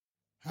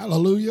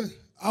Hallelujah.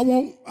 I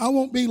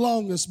won't be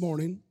long this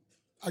morning.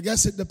 I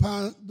guess it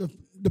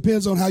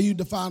depends on how you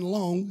define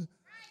long.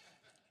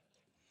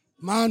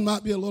 Mine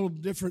might be a little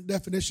different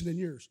definition than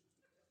yours.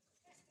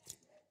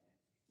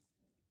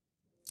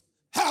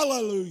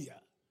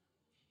 Hallelujah.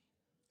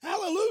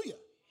 Hallelujah.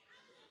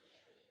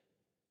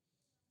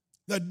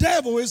 The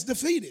devil is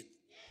defeated.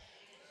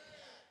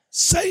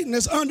 Satan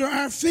is under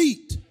our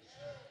feet.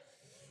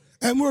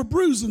 And we're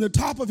bruising the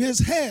top of his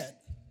head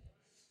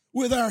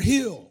with our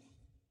heel.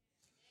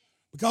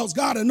 Because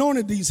God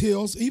anointed these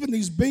heels, even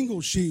these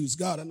bingle shoes,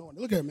 God anointed.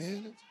 Look at it,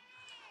 man.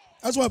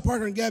 That's what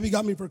Parker and Gabby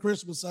got me for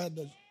Christmas. I had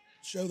to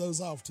show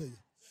those off to you.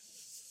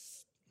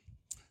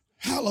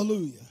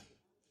 Hallelujah.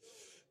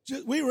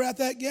 We were at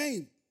that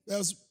game. That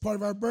was part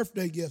of our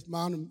birthday gift,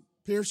 mine and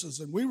Pierce's.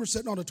 And we were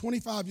sitting on a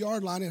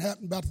 25-yard line. It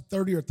happened about the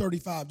 30 or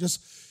 35.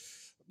 Just,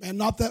 man,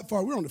 not that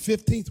far. We were on the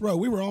 15th row.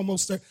 We were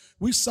almost there.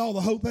 We saw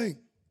the whole thing.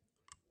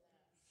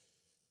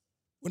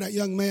 When that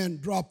young man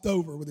dropped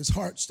over with his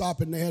heart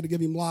stopping, they had to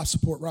give him life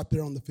support right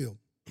there on the field.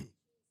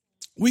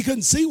 We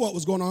couldn't see what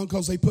was going on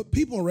because they put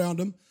people around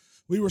him.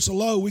 We were so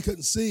low we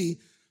couldn't see.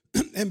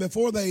 And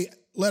before they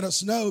let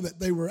us know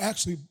that they were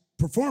actually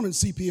performing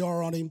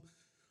CPR on him,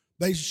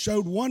 they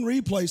showed one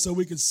replay so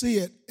we could see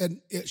it, and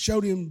it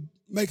showed him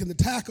making the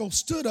tackle,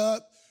 stood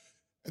up,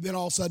 and then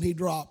all of a sudden he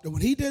dropped. And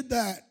when he did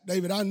that,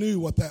 David, I knew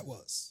what that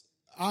was.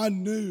 I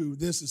knew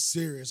this is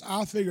serious.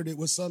 I figured it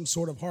was some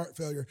sort of heart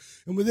failure.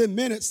 And within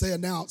minutes, they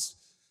announced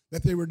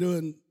that they were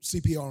doing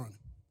CPR on him.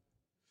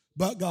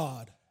 But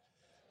God.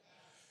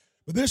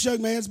 But this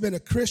young man's been a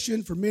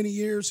Christian for many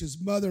years.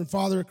 His mother and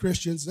father are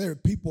Christians. They're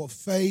people of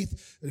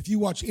faith. And if you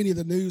watch any of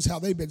the news, how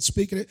they've been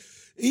speaking it,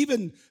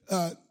 even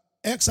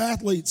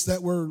ex-athletes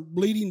that were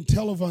leading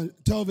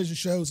television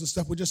shows and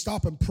stuff would just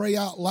stop and pray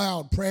out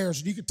loud prayers.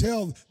 And you could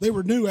tell they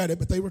were new at it,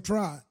 but they were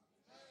trying.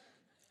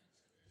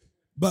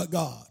 But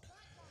God.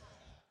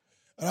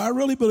 And I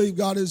really believe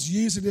God is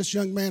using this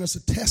young man as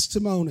a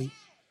testimony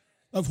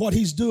of what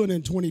he's doing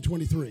in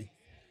 2023.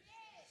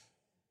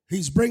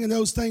 He's bringing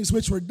those things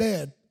which were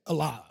dead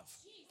alive.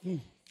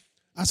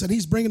 I said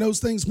he's bringing those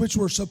things which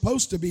were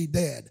supposed to be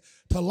dead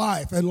to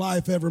life and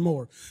life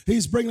evermore.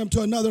 He's bringing them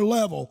to another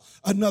level,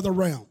 another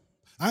realm.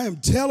 I am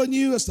telling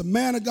you, as the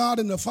man of God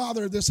and the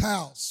father of this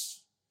house,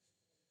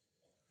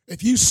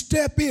 if you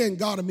step in,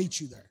 God will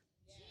meet you there.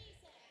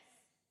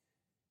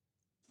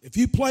 If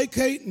you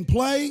placate and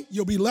play,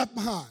 you'll be left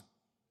behind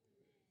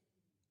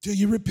till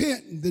you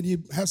repent, and then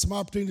you have some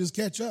opportunities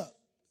to catch up.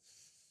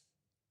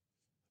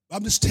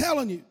 I'm just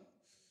telling you,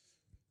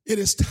 it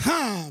is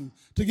time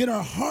to get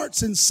our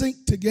hearts in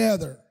sync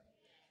together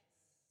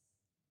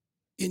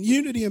in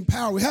unity and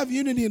power. We have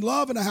unity and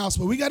love in the house,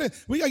 but we got to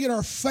get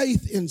our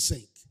faith in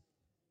sync.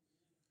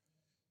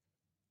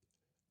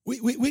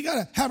 We got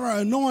to have our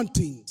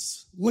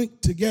anointings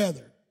linked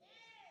together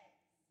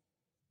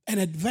and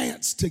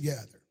advance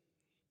together.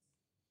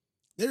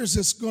 There's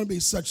just going to be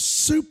such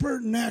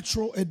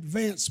supernatural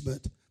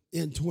advancement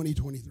in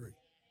 2023.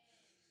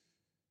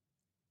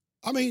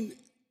 I mean,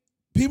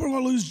 people are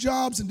going to lose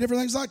jobs and different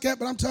things like that,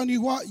 but I'm telling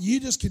you what, you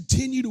just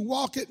continue to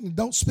walk it and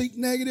don't speak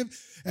negative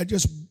and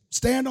just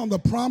stand on the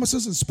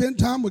promises and spend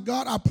time with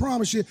God. I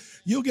promise you,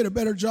 you'll get a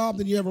better job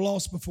than you ever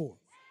lost before.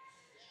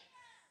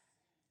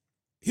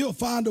 He'll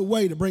find a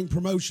way to bring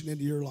promotion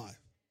into your life.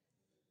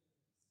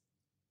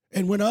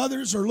 And when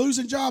others are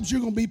losing jobs, you're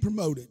going to be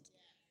promoted.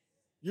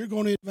 You're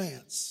going to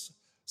advance.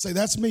 Say,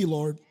 that's me,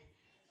 Lord.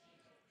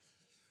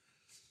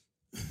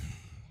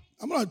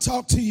 I'm going to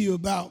talk to you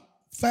about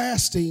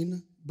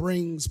fasting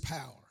brings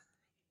power.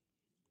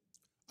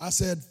 I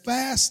said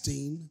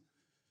fasting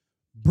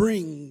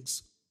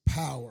brings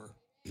power.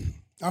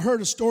 I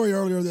heard a story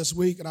earlier this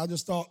week, and I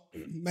just thought,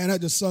 man,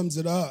 that just sums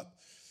it up.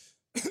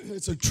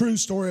 It's a true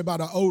story about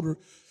an older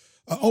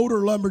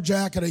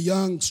lumberjack and a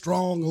young,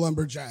 strong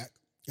lumberjack.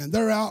 And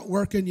they're out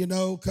working,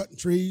 cutting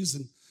trees,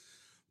 and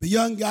the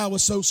young guy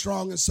was so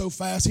strong and so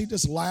fast, he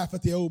just laughed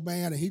at the old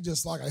man, and he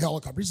just like a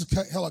helicopter. He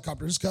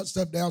just cut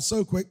stuff down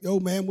so quick, the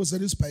old man was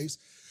at his pace.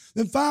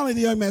 Then finally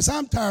the young man said,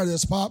 I'm tired of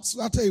this, Pops.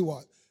 I'll tell you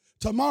what,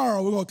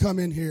 tomorrow we're going to come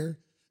in here,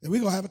 and we're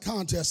going to have a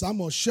contest. I'm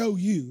going to show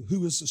you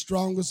who is the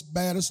strongest,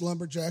 baddest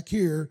lumberjack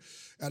here,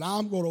 and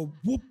I'm going to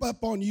whoop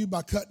up on you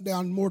by cutting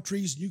down more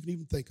trees than you can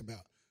even think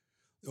about.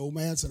 The old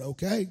man said,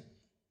 okay.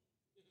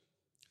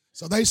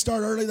 So they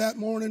start early that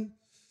morning.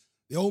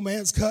 The old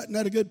man's cutting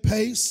at a good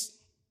pace.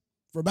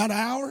 For about an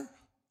hour,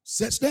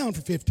 sits down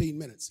for 15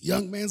 minutes.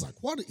 Young man's like,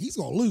 what? He's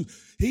going to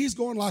lose. He's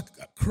going like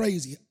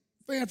crazy.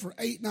 Man, for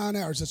 8-9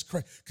 hours, that's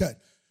cut.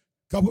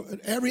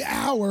 Every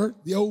hour,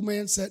 the old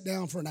man sat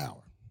down for an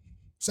hour.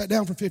 Sat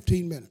down for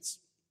 15 minutes.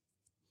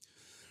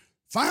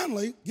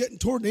 Finally, getting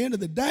toward the end of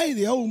the day,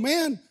 the old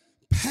man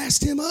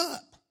passed him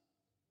up.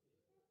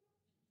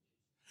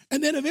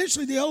 And then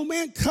eventually the old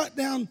man cut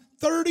down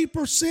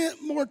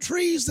 30% more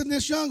trees than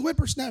this young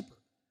whippersnapper.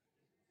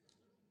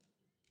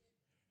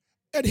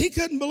 And he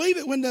couldn't believe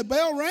it when the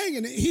bell rang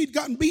and he'd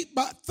gotten beat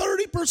by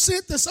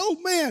 30%, this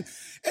old man.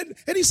 And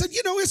he said,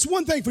 it's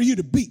one thing for you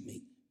to beat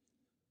me,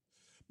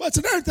 But it's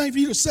another thing for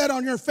you to sit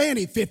on your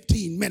fanny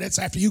 15 minutes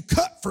after you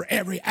cut for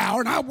every hour,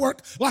 and I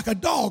work like a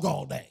dog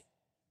all day.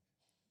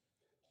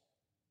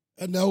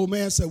 And the old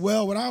man said,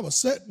 well, when I was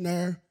sitting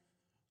there,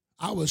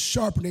 I was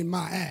sharpening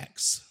my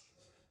axe.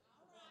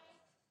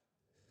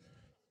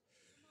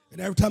 And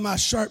every time I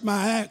sharpened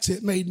my axe,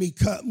 it made me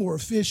cut more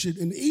efficient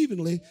and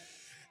evenly.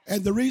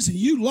 And the reason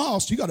you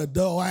lost, you got a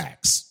dull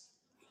axe.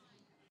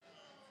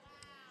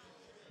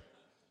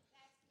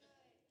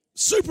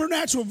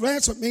 Supernatural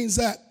advancement means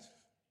that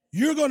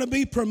you're going to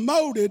be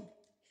promoted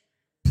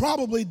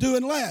probably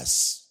doing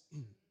less.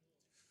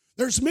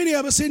 There's many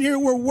of us in here,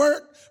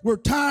 we're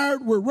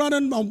tired, we're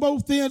running on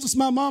both ends. As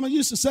my mama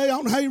used to say, I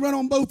don't know how you run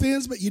on both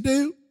ends, but you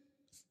do.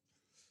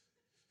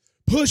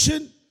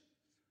 Pushing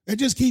and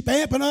just keep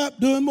amping up,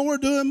 doing more,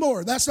 doing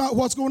more. That's not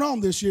what's going on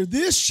this year.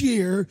 This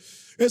year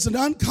is an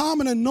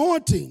uncommon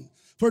anointing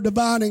for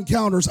divine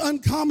encounters,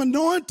 uncommon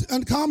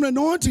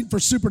anointing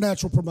for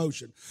supernatural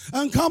promotion,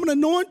 uncommon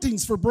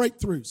anointings for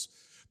breakthroughs.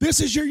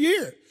 This is your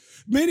year.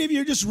 Many of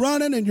you are just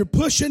running and you're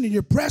pushing and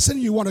you're pressing.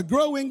 You want to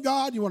grow in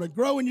God. You want to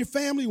grow in your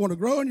family. You want to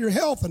grow in your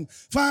health and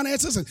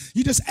finances. And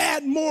you just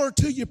add more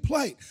to your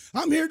plate.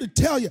 I'm here to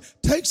tell you,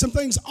 take some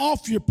things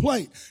off your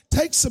plate.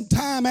 Take some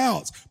time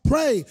out.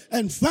 Pray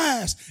and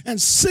fast and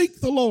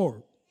seek the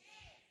Lord.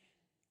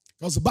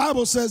 Because the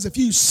Bible says if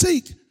you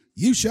seek,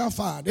 you shall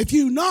find. If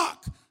you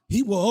knock,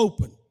 he will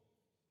open.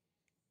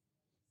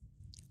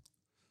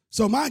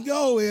 So my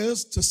goal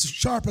is to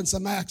sharpen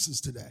some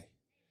axes today.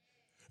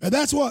 And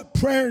that's what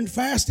prayer and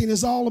fasting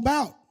is all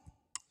about.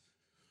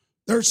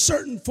 There are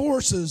certain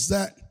forces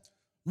that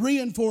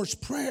reinforce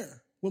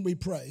prayer when we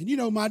pray. And you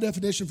know my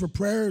definition for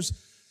prayer is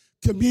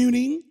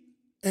communing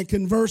and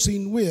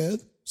conversing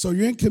with. So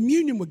you're in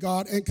communion with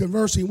God and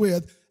conversing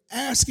with,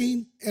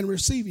 asking and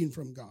receiving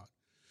from God.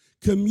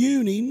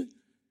 Communing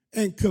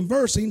and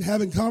conversing,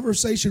 having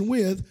conversation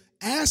with,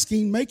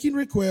 asking, making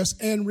requests,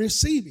 and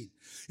receiving.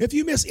 If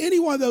you miss any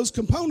one of those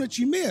components,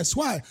 you miss.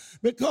 Why?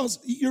 Because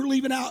you're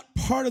leaving out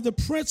part of the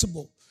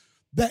principle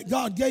that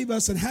God gave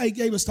us and how he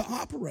gave us to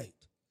operate.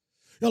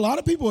 A lot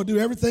of people will do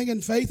everything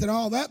in faith and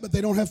all that, but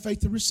they don't have faith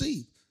to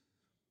receive.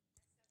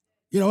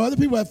 You know, other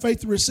people have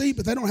faith to receive,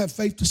 but they don't have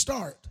faith to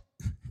start,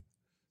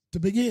 to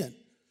begin.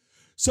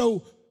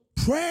 So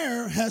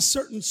prayer has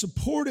certain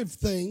supportive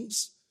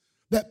things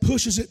that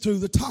pushes it through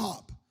the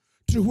top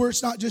to where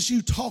it's not just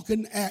you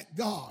talking at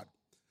God.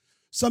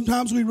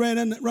 Sometimes we run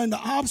into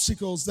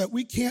obstacles that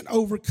we can't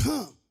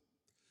overcome.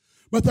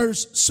 But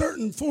there's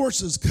certain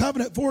forces,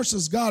 covenant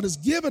forces God has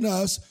given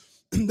us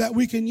that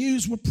we can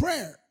use with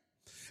prayer.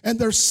 And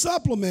they're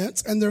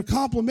supplements and they're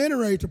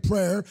complementary to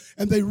prayer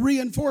and they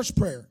reinforce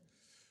prayer.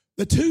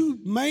 The two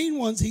main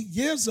ones he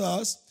gives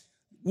us,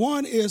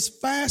 one is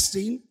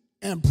fasting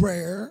and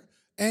prayer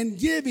and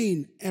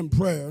giving and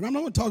prayer. And I'm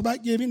not going to talk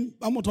about giving,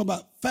 I'm going to talk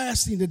about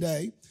fasting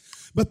today.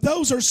 But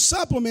those are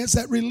supplements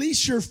that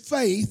release your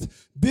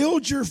faith,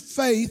 build your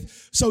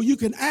faith so you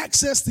can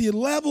access the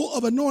level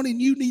of anointing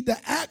you need to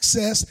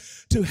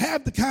access to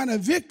have the kind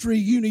of victory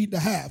you need to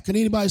have. Can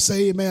anybody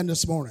say amen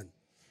this morning?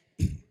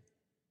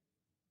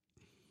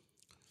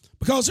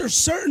 Because there's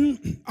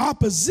certain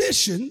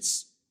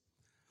oppositions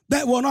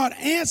that will not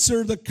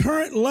answer the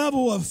current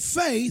level of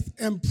faith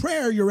and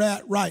prayer you're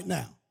at right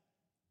now.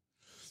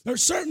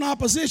 There's certain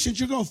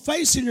oppositions you're going to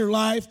face in your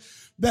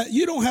life that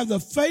you don't have the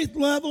faith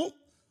level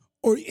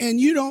and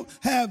you don't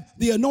have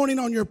the anointing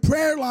on your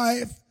prayer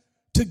life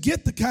to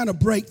get the kind of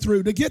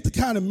breakthrough, to get the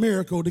kind of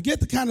miracle, to get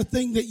the kind of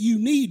thing that you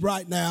need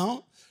right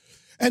now.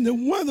 And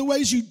then one of the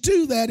ways you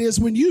do that is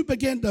when you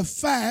begin to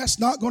fast,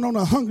 not going on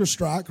a hunger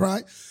strike,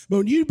 right? But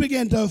when you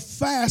begin to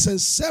fast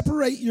and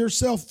separate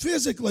yourself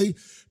physically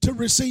to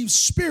receive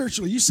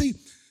spiritually. You see,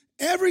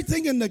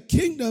 everything in the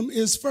kingdom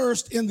is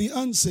first in the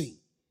unseen.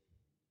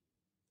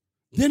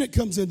 Then it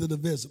comes into the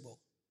visible.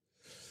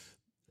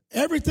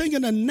 Everything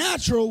in the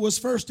natural was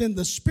first in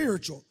the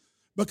spiritual,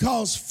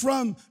 because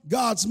from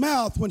God's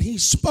mouth, when he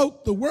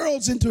spoke the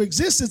worlds into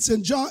existence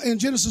in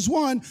Genesis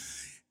 1,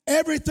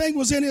 everything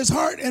was in his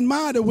heart and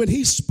mind. And when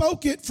he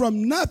spoke it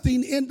from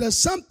nothing into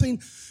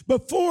something,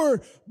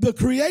 before the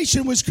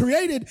creation was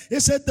created,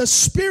 it said the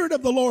Spirit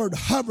of the Lord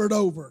hovered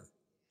over.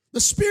 The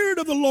Spirit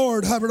of the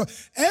Lord hovered over.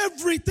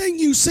 Everything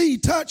you see,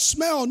 touch,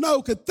 smell,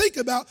 know, could think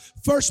about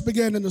first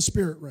began in the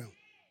spirit realm.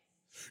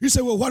 You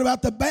say, well, what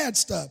about the bad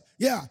stuff?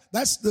 Yeah,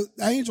 that's the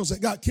angels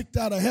that got kicked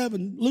out of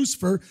heaven,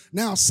 Lucifer,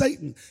 now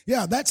Satan.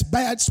 Yeah, that's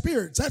bad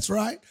spirits. That's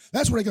right.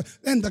 That's where they go.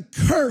 And the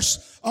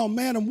curse on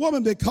man and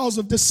woman because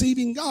of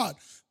deceiving God.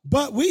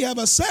 But we have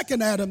a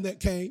second Adam that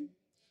came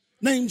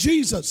named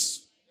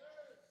Jesus.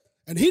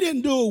 And he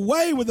didn't do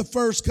away with the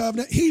first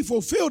covenant. He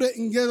fulfilled it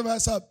and gave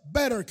us a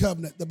better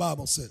covenant, the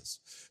Bible says.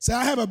 Say,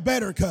 I have a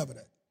better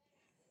covenant.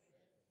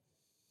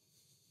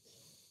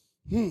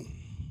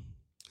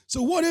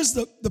 So what is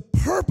the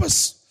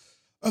purpose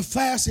of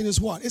fasting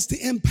is what? It's to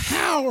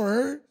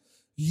empower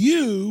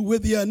you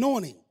with the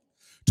anointing.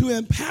 To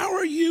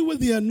empower you with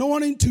the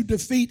anointing to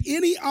defeat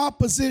any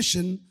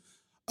opposition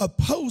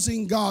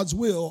opposing God's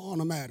will on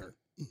a matter.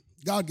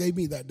 God gave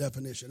me that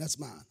definition. That's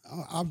mine.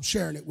 I'm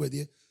sharing it with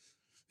you.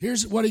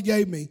 Here's what he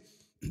gave me.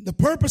 The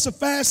purpose of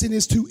fasting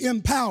is to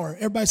empower.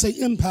 Everybody say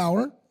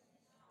empower.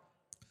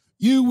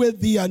 You with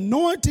the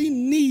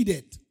anointing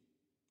needed.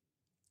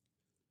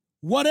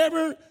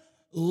 Whatever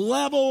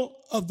level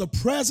of the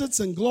presence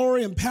and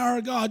glory and power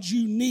of God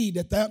you need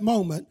at that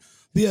moment,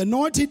 the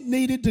anointing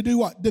needed to do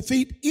what?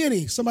 Defeat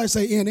any, somebody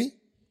say any,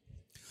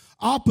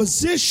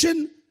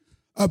 opposition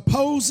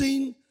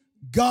opposing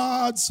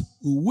God's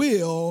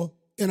will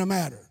in a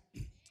matter.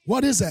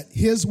 What is that?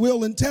 His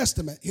will and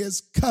testament,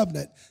 his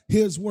covenant,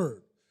 his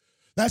word.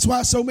 That's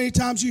why so many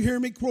times you hear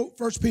me quote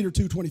 1 Peter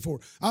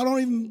 2:24. I don't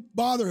even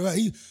bother.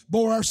 He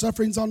bore our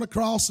sufferings on the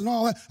cross and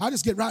all that. I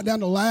just get right down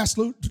to the last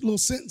little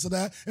sentence of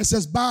that. It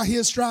says, by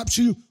his stripes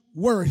you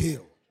were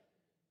healed.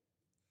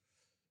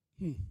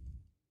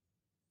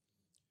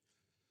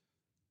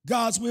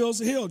 God's will is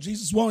to heal.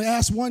 Jesus only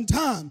asked one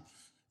time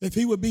if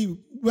he would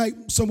make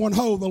someone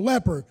whole, the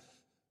leper,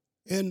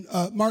 in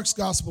Mark's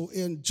gospel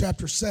in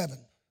chapter 7.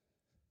 He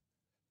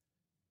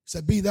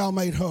said, be thou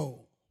made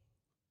whole.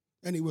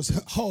 And he was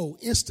whole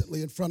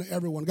instantly in front of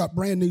everyone, got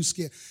brand new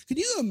skin. Can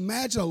you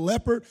imagine a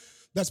leper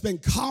that's been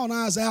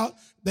colonized out?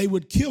 They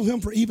would kill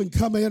him for even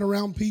coming in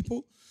around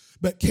people,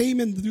 but came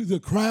in through the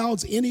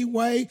crowds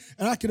anyway.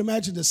 And I can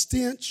imagine the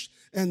stench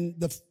and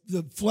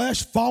the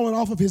flesh falling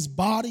off of his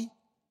body,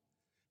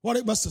 what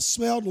it must have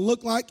smelled and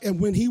looked like. And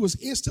when he was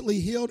instantly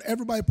healed,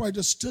 everybody probably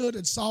just stood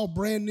and saw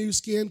brand new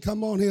skin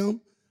come on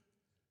him.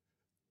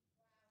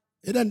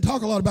 It doesn't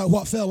talk a lot about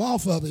what fell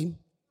off of him.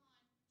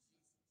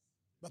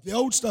 But the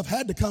old stuff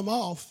had to come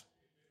off,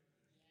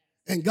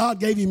 and God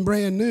gave him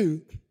brand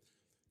new.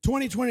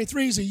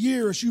 2023 is a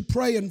year as you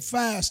pray and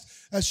fast,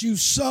 as you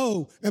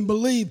sow and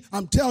believe.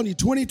 I'm telling you,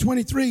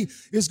 2023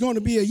 is going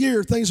to be a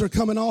year things are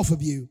coming off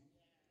of you.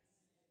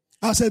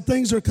 I said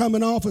things are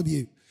coming off of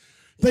you.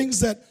 Things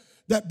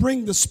that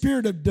bring the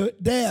spirit of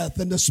death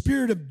and the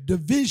spirit of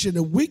division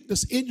and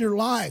weakness in your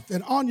life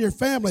and on your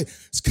family.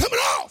 It's coming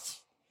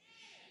off.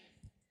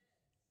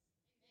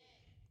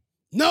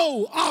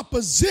 No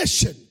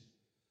opposition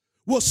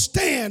will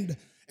stand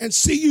and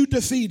see you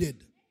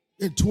defeated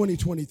in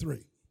 2023.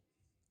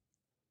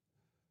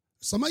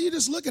 Some of you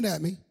just looking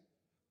at me.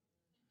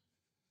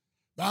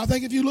 But I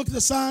think if you look at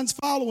the signs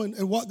following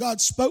and what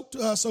God spoke to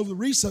us over the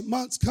recent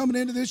months coming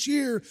into this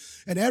year,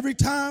 and every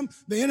time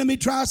the enemy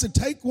tries to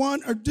take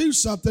one or do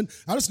something,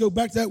 I just go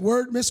back to that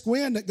word, Miss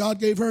Gwen, that God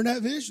gave her in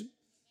that vision.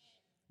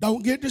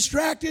 Don't get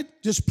distracted.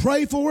 Just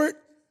pray for it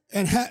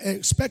and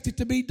expect it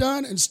to be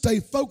done, and stay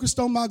focused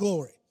on my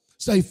glory.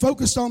 Stay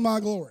focused on my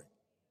glory.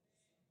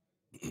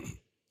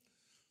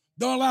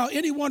 Don't allow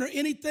anyone or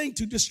anything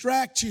to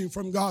distract you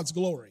from God's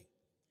glory.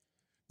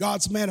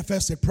 God's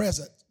manifested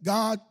presence.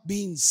 God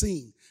being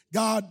seen.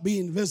 God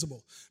being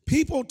visible.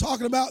 People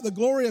talking about the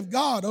glory of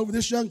God over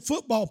this young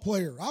football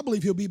player. I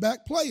believe he'll be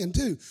back playing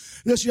too.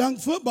 This young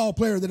football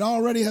player that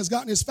already has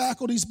gotten his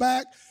faculties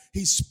back.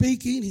 He's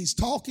speaking, he's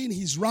talking,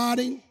 he's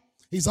writing.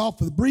 He's off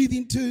with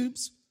breathing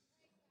tubes.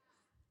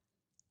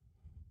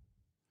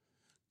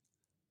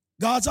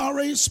 God's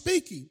already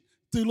speaking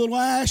through little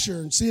Asher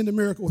and seeing the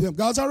miracle with him.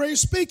 God's already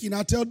speaking.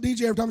 I tell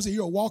DJ every time, I say,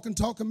 you're a walking,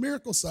 talking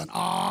miracle, son.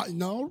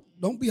 No,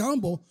 don't be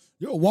humble.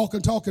 You're a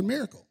walking, talking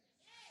miracle.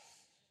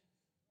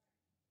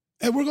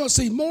 And we're going to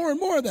see more and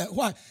more of that.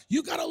 Why?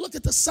 You got to look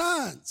at the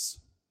signs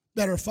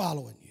that are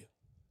following you.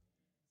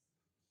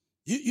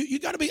 You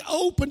got to be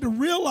open to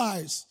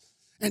realize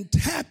and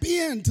tap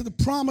into the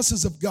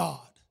promises of God.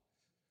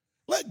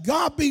 Let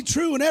God be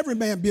true and every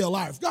man be a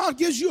liar. If God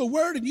gives you a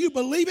word and you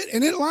believe it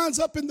and it lines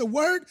up in the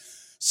word,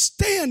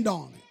 stand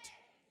on it.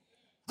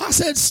 I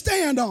said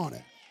stand on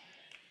it.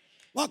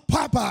 Like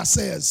Popeye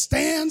says,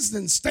 stands,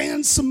 then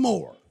stand some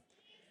more.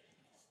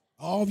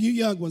 All of you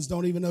young ones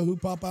don't even know who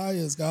Popeye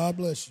is. God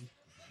bless you.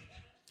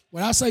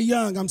 When I say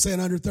young, I'm saying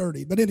under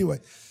 30. But anyway,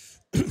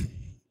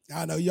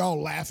 I know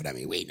y'all laughing at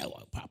me. We know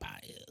what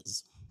Popeye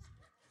is.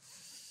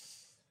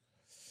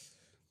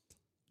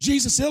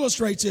 Jesus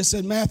illustrates this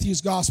in Matthew's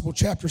Gospel,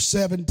 chapter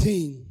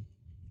 17,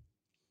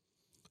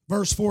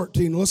 verse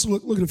 14. Let's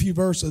look at a few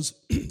verses.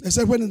 It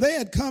said, when they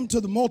had come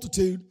to the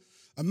multitude,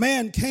 a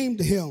man came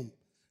to him,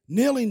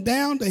 kneeling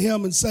down to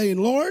him and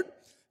saying, Lord,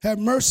 have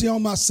mercy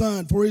on my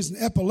son, for he's an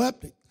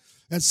epileptic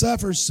and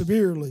suffers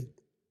severely.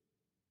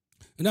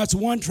 And that's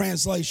one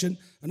translation.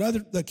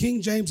 Another, the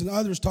King James and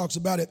others talks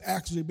about it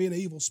actually being an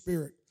evil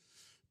spirit.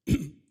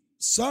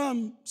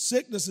 Some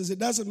sicknesses, it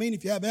doesn't mean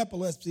if you have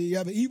epilepsy, you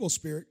have an evil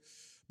spirit.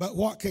 But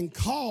what can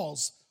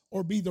cause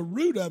or be the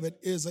root of it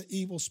is an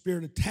evil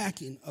spirit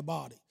attacking a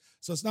body.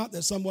 So it's not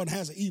that someone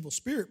has an evil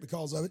spirit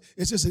because of it.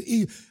 It's just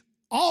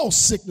all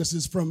sickness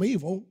is from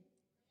evil.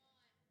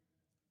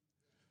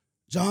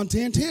 John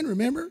 10:10,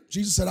 remember?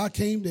 Jesus said,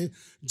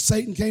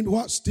 Satan came to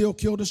what? Steal,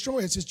 kill, destroy.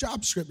 It's his job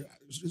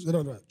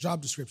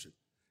description.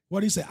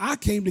 What did he say? I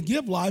came to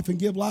give life and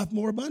give life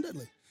more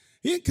abundantly.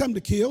 He didn't come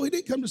to kill. He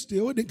didn't come to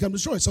steal. He didn't come to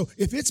destroy. So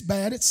if it's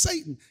bad, it's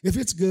Satan. If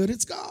it's good,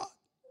 it's God.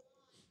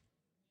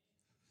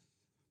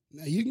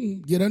 Now, you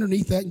can get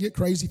underneath that and get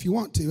crazy if you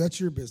want to. That's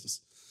your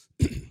business.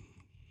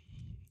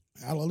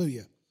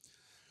 Hallelujah.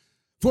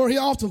 For he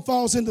often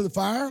falls into the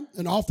fire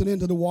and often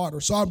into the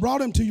water. So I brought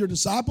him to your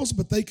disciples,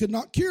 but they could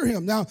not cure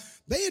him. Now,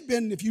 they had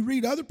been, if you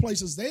read other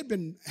places, they had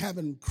been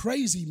having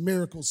crazy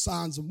miracles,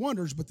 signs, and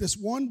wonders, but this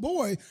one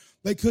boy,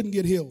 they couldn't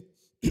get healed.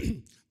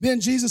 Then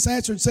Jesus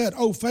answered and said,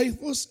 "O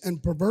faithless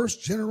and perverse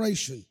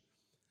generation,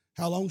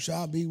 how long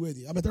shall I be with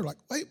you?" I bet they're like,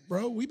 "Wait,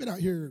 bro, we've been out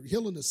here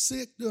healing the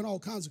sick, doing all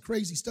kinds of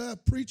crazy stuff,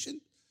 preaching.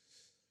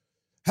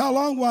 How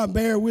long will I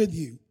bear with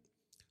you?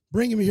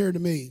 Bring him here to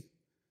me."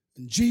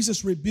 And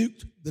Jesus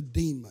rebuked the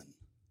demon.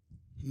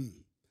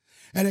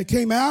 And it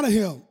came out of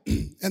him,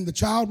 and the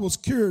child was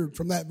cured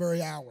from that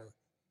very hour.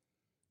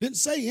 Didn't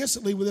say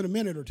instantly within a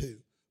minute or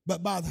two,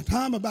 but by the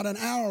time about an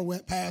hour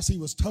went past, he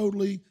was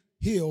totally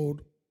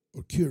healed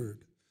or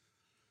cured.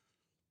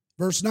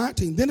 Verse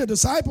 19, then the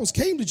disciples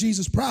came to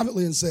Jesus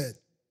privately and said,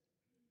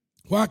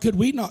 "Why could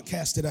we not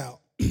cast it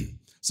out?"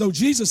 So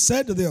Jesus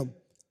said to them,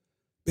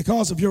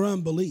 "Because of your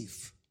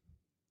unbelief.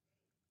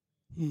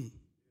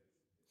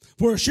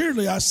 For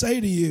assuredly I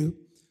say to you,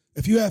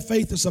 if you have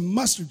faith as a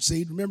mustard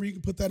seed," remember you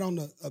can put that on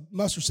a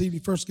mustard seed, you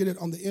first get it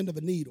on the end of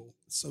a needle.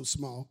 It's so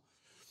small.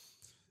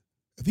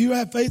 "If you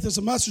have faith as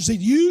a mustard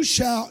seed,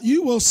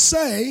 you will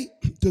say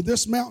to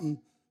this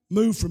mountain,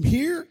 move from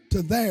here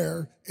to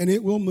there, and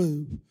it will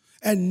move.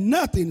 And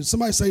nothing,"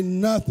 somebody say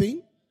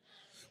nothing,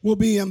 "will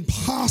be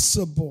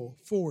impossible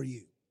for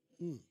you."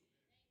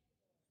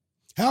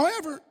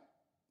 However,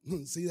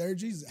 see there,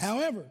 Jesus,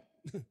 however,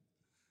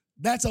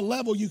 that's a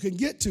level you can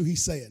get to,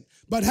 he's saying.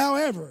 But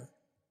however,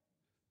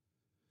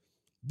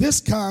 this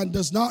kind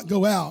does not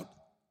go out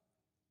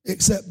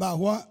except by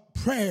what?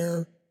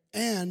 Prayer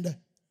and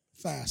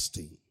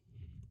fasting.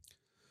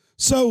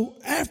 So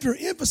after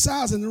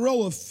emphasizing the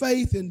role of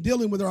faith in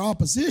dealing with our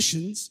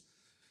oppositions,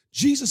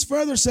 Jesus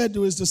further said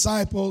to his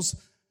disciples,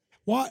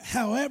 "What?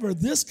 However,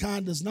 this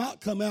kind does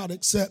not come out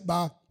except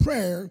by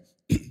prayer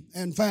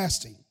and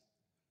fasting."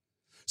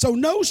 So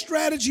no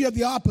strategy of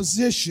the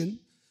opposition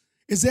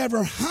is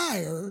ever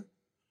higher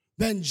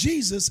than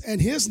Jesus and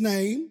his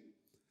name,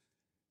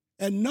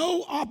 and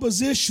no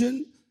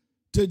opposition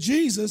to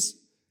Jesus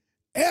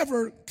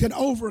ever can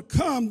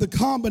overcome the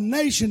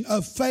combination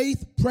of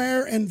faith,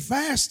 prayer, and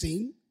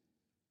fasting,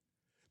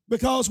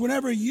 because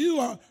whenever you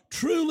are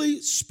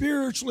truly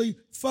spiritually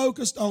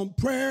focused on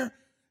prayer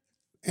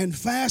and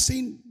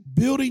fasting,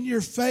 building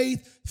your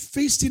faith,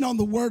 feasting on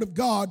the Word of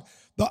God,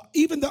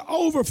 even the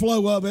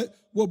overflow of it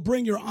will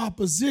bring your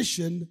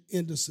opposition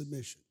into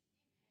submission.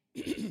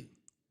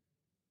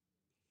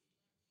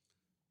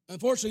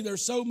 Unfortunately,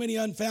 there's so many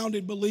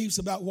unfounded beliefs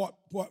about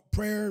what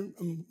prayer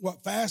and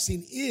what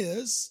fasting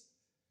is,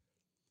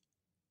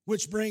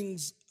 which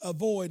brings a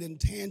void in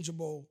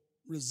tangible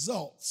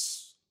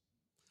results.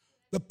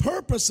 The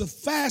purpose of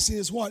fasting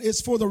is what?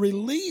 It's for the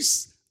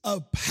release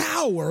of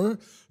power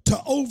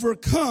to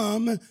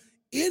overcome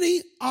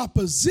any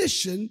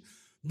opposition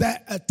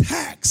that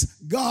attacks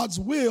God's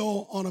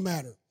will on a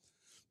matter.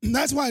 And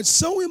that's why it's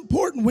so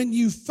important when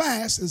you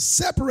fast and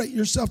separate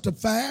yourself to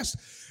fast,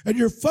 and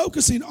you're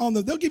focusing on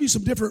they'll give you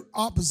some different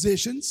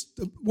oppositions,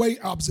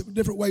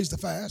 different ways to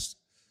fast.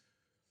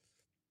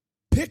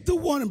 Pick the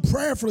one and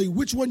prayerfully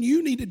which one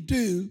you need to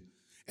do,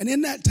 and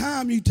in that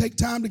time you take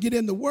time to get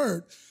in the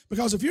Word.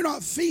 Because if you're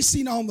not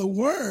feasting on the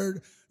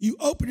Word, you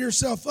open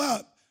yourself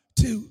up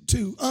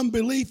to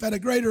unbelief at a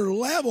greater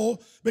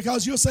level,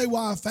 because you'll say,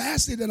 "Well, I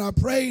fasted and I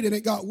prayed and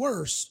it got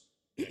worse."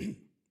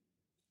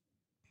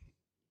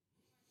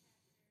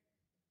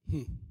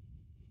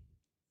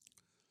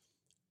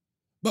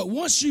 But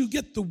once you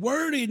get the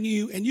Word in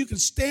you and you can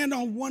stand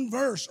on one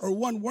verse or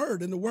one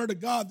word in the Word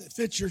of God that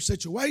fits your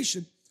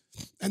situation,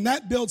 and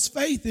that builds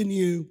faith in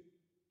you,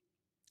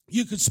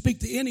 you could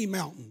speak to any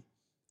mountain.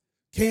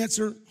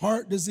 Cancer,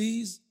 heart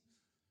disease,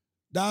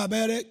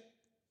 diabetic,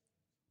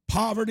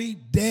 poverty,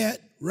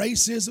 debt,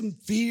 racism,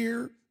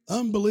 fear,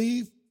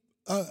 unbelief,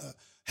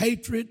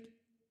 hatred,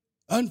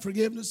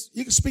 unforgiveness.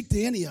 You can speak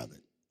to any of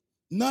it.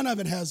 None of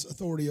it has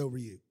authority over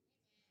you.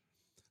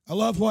 I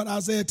love what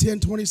Isaiah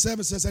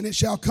 10:27 says, "And it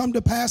shall come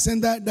to pass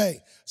in that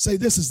day." Say,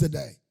 this is the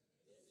day.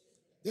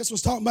 This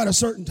was talking about a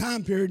certain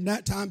time period, and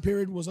that time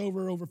period was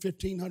over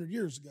 1,500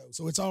 years ago.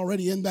 So it's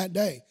already in that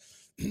day.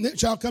 "And it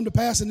shall come to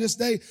pass in this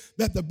day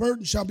that the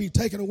burden shall be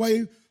taken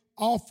away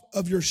off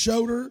of your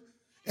shoulder,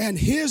 and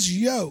his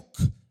yoke,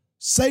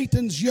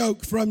 Satan's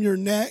yoke, from your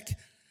neck,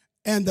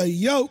 and the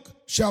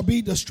yoke shall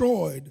be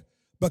destroyed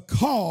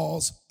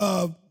because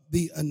of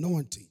the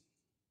anointing."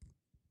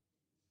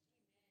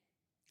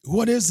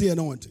 What is the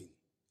anointing?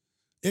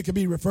 It can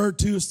be referred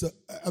to as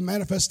a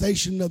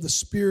manifestation of the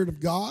Spirit of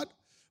God,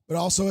 but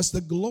also as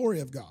the glory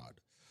of God.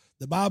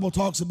 The Bible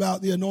talks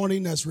about the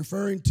anointing as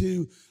referring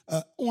to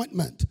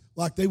ointment,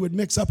 like they would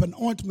mix up an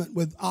ointment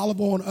with olive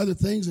oil and other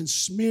things and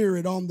smear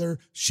it on their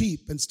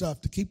sheep and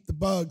stuff to keep the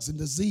bugs and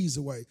disease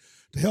away,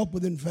 to help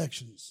with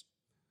infections.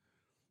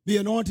 The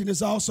anointing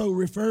is also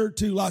referred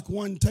to like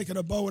one taking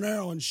a bow and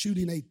arrow and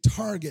shooting a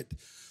target.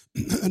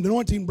 An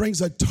anointing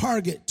brings a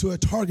target to a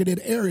targeted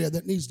area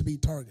that needs to be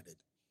targeted.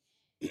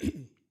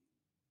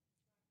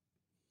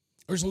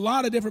 There's a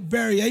lot of different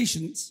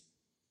variations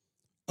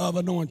of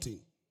anointing.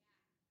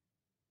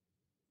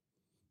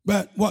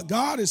 But what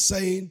God is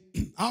saying,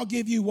 I'll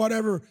give you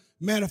whatever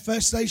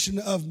manifestation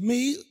of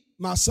me,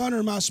 my Son,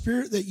 or my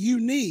Spirit that you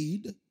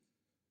need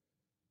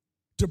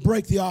to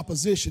break the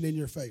opposition in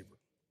your favor.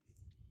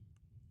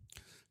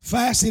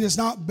 Fasting is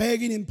not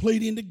begging and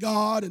pleading to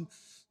God and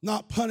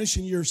not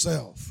punishing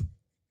yourself.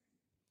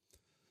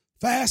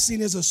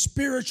 Fasting is a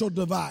spiritual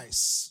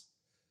device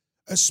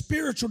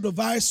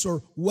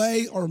or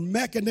way or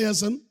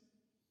mechanism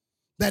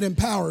that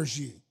empowers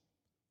you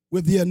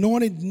with the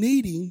anointed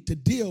needing to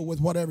deal with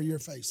whatever you're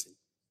facing.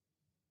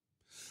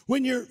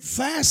 When you're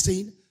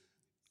fasting,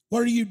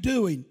 what are you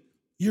doing?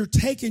 You're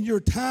taking your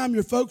time,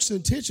 your focus and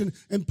attention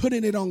and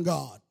putting it on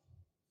God.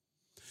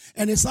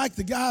 And it's like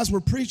the guys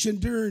were preaching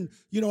during,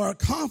 our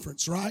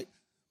conference, right?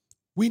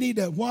 We need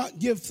to what?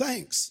 Give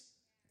thanks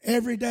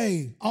every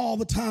day, all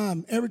the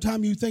time. Every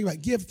time you think about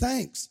it, give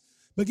thanks.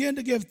 Begin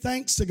to give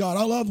thanks to God.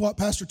 I love what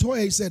Pastor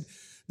Toye said.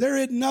 There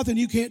isn't nothing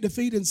you can't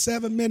defeat in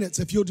 7 minutes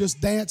if you'll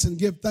just dance and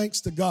give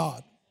thanks to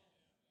God.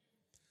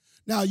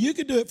 Now, you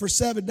could do it for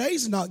 7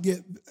 days and not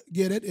get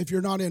it if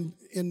you're not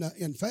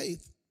in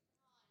faith.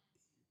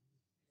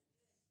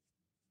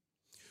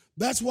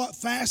 That's what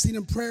fasting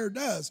and prayer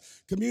does.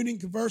 Communing,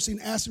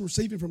 conversing, asking,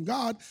 receiving from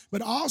God.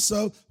 But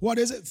also, what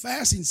is it?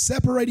 Fasting,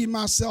 separating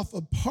myself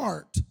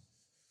apart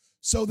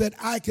so that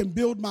I can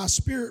build my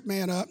spirit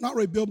man up. Not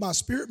really build my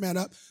spirit man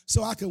up,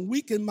 so I can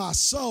weaken my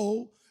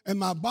soul and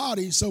my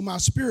body so my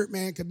spirit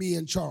man can be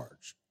in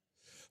charge.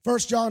 1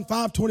 John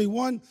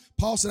 5:21,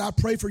 Paul said, I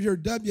pray for your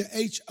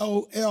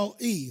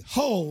WHOLE,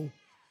 whole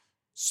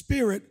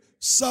spirit,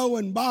 soul,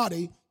 and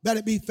body, that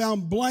it be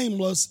found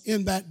blameless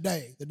in that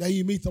day, the day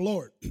you meet the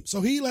Lord. So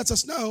he lets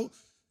us know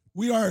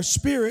we are a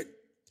spirit,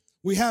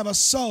 we have a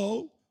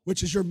soul,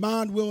 which is your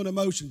mind, will, and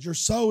emotions. Your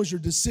soul is your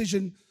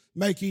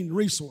decision-making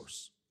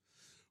resource.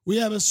 We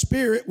have a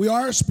spirit, we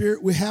are a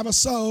spirit, we have a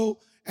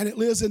soul, and it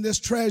lives in this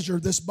treasure,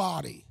 this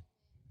body.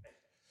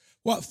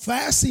 What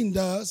fasting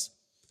does,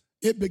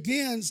 it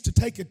begins to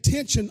take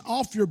attention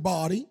off your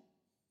body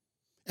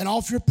and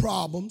off your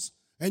problems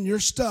and your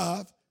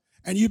stuff,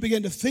 and you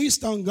begin to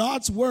feast on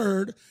God's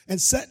word and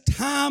set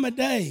time a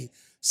day,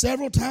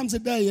 several times a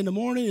day, in the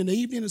morning, in the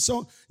evening, and so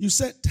on. You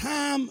set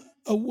time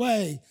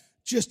away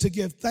just to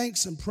give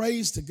thanks and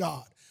praise to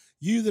God.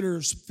 You that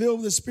are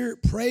filled with the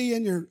Spirit, pray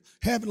in your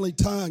heavenly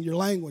tongue, your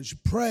language.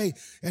 Pray,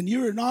 and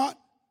you are not,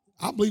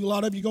 I believe a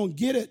lot of you are going to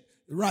get it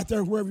right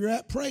there wherever you're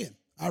at praying.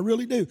 I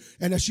really do.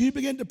 And as you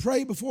begin to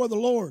pray before the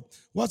Lord,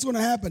 what's going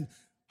to happen?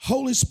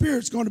 Holy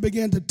Spirit's going to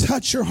begin to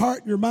touch your heart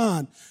and your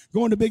mind,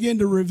 going to begin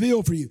to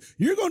reveal for you.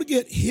 You're going to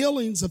get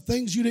healings of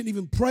things you didn't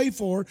even pray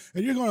for,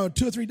 and you're going to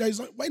 2 or 3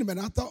 days, wait a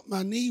minute, I thought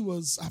my knee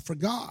was, I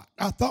forgot.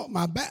 I thought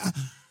my back,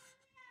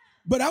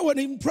 but I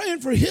wasn't even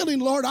praying for healing,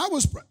 Lord. I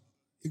was praying.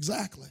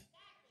 Exactly.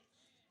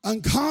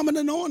 Uncommon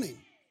anointing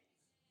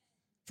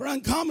for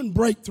uncommon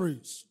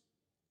breakthroughs,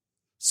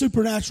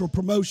 supernatural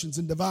promotions,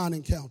 and divine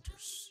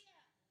encounters.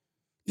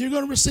 You're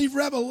going to receive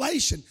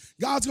revelation.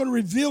 God's going to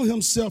reveal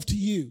himself to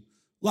you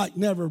like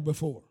never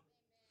before.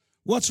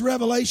 What's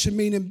revelation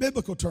mean in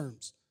biblical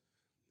terms?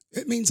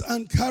 It means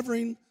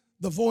uncovering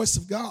the voice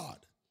of God.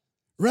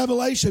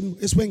 Revelation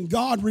is when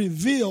God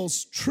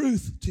reveals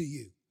truth to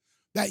you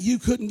that you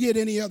couldn't get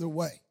any other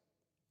way.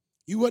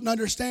 You wouldn't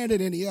understand it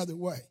any other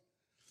way.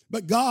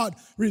 But God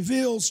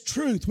reveals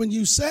truth. When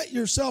you set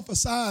yourself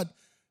aside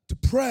to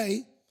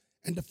pray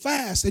and to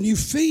fast and you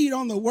feed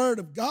on the word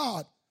of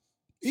God,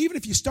 even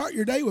if you start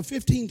your day with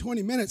 15,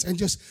 20 minutes and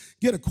just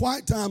get a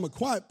quiet time, a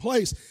quiet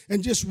place,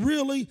 and just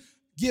really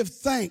give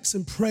thanks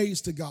and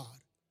praise to God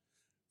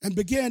and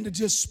begin to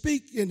just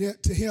speak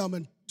to him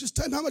and just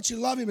tell him how much you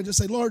love him and just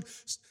say, Lord,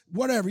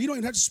 whatever. You don't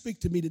even have to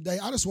speak to me today.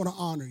 I just want to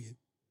honor you.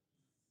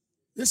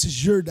 This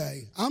is your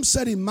day. I'm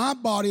setting my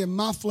body and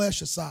my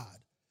flesh aside.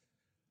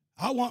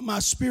 I want my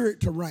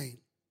spirit to reign.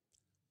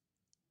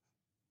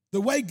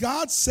 The way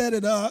God set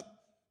it up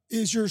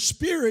is your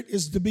spirit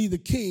is to be the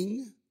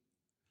king.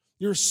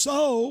 Your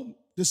soul,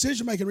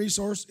 decision-making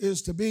resource,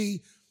 is to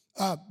be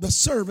the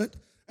servant,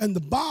 and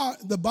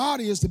the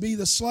body is to be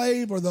the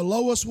slave or the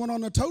lowest one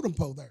on the totem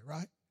pole there,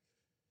 right?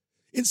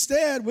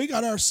 Instead, we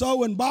got our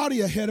soul and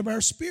body ahead of our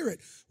spirit.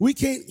 We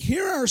can't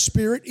hear our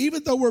spirit,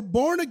 even though we're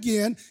born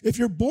again. If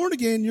you're born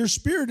again, your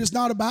spirit is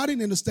not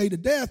abiding in a state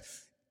of death.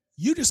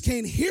 You just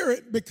can't hear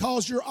it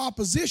because your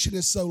opposition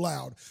is so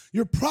loud.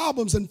 Your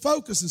problems and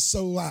focus is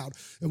so loud.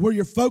 And where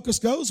your focus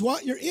goes,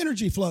 what? Your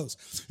energy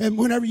flows. And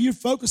whenever you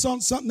focus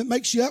on something that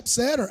makes you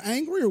upset or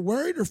angry or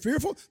worried or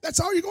fearful, that's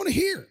all you're going to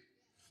hear.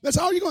 That's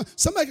all you're going to.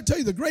 Somebody can tell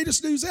you the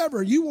greatest news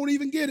ever. You won't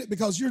even get it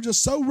because you're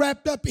just so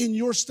wrapped up in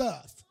your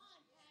stuff.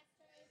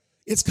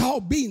 It's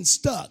called being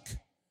stuck.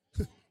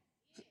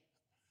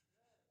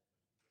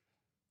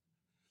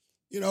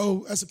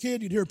 As a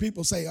kid, you'd hear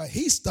people say,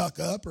 he's stuck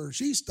up or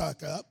she's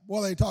stuck up. What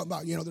are they talking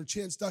about? Their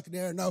chin stuck in the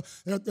air. No,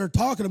 they're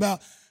talking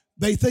about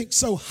they think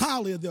so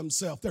highly of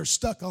themselves. They're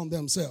stuck on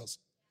themselves.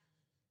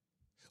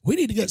 We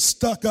need to get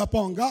stuck up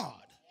on God.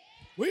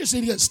 We just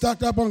need to get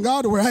stuck up on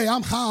God to where, hey,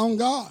 I'm high on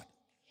God.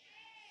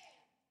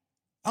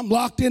 I'm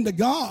locked into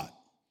God.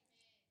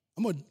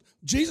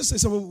 Jesus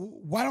said, well,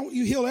 why don't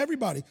you heal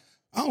everybody?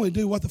 I only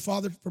do what the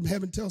Father from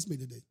heaven tells me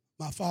to do,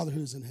 my Father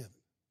who's in heaven.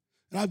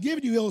 And I've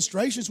given you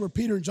illustrations where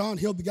Peter and John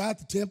healed the guy at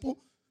the temple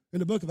in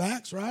the book of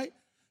Acts, right?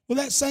 Well,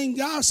 that same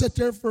guy sat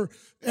there for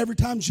every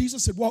time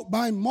Jesus had walked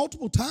by him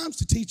multiple times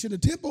to teach in the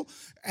temple,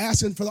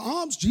 asking for the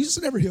alms. Jesus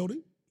had never healed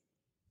him.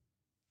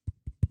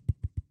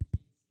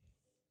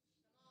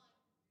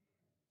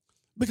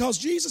 Because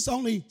Jesus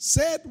only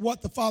said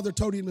what the Father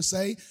told him to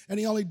say, and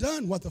he only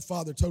done what the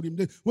Father told him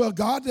to do. Well,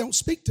 God don't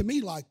speak to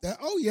me like that.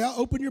 Oh, yeah,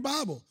 open your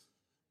Bible.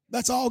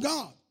 That's all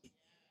God.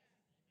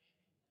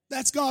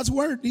 That's God's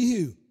word to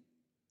you.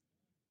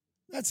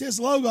 That's his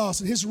logos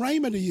and his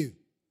rhema to you.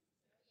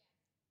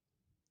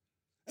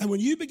 And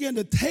when you begin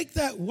to take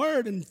that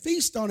word and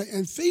feast on it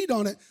and feed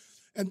on it,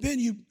 and then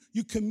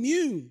you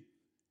commune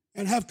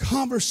and have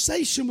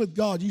conversation with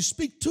God, you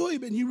speak to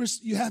him and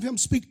you have him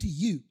speak to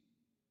you.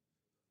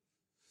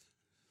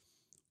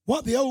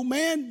 What the old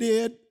man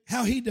did,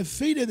 how he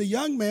defeated the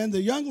young man,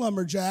 the young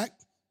lumberjack,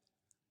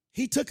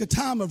 he took a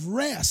time of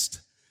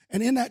rest.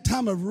 And in that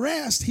time of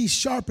rest, he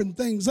sharpened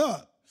things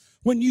up.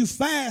 When you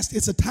fast,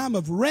 it's a time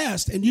of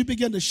rest, and you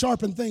begin to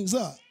sharpen things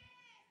up.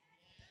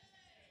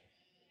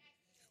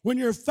 When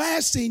you're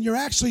fasting, you're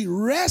actually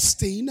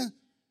resting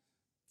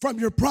from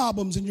your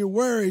problems and your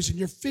worries and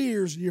your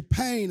fears and your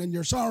pain and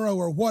your sorrow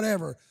or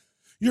whatever.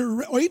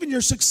 Or even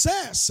your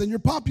success and your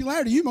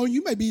popularity.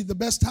 You may be the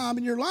best time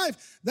in your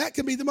life. That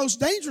can be the most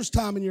dangerous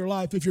time in your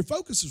life if your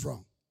focus is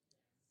wrong.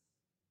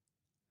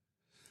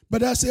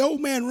 But as the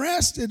old man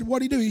rested,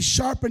 what did he do? He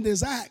sharpened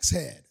his axe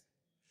head.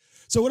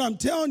 So what I'm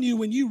telling you,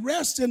 when you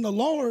rest in the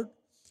Lord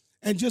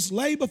and just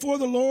lay before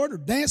the Lord or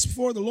dance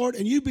before the Lord,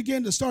 and you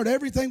begin to start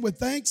everything with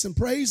thanks and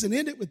praise and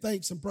end it with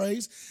thanks and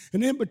praise,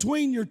 and in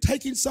between you're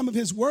taking some of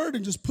his word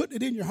and just putting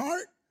it in your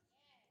heart,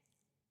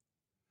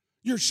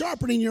 you're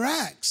sharpening your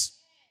axe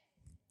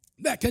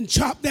that can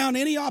chop down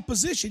any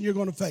opposition you're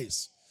going to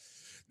face.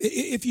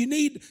 If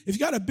you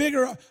got a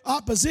bigger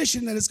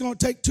opposition that it's going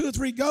to take 2 or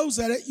 3 goes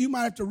at it, you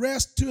might have to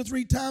rest 2 or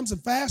 3 times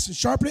and fast and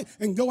sharpen it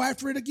and go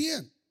after it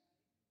again.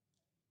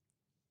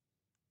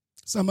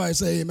 Somebody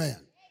say amen.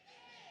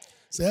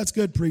 Say, that's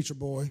good, preacher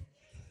boy.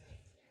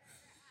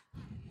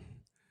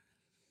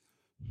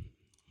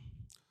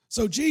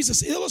 So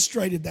Jesus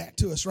illustrated that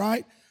to us,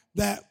 right?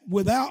 That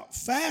without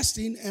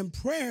fasting and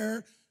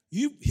prayer,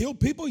 you've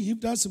healed people, you've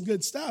done some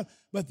good stuff,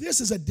 but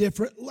this is a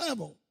different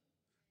level.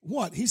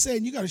 What? He's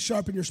saying you got to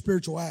sharpen your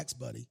spiritual axe,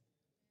 buddy.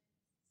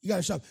 You got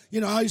to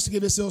sharpen. I used to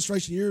give this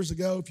illustration years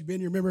ago. If you've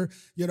been here, remember,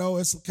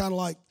 it's kind of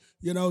like,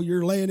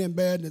 you're laying in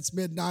bed and it's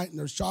midnight and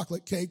there's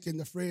chocolate cake in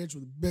the fridge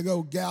with a big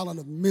old gallon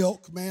of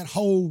milk, man,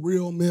 whole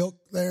real milk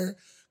there,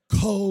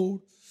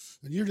 cold.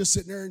 And you're just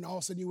sitting there and all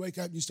of a sudden you wake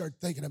up and you start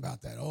thinking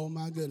about that. Oh,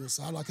 my goodness.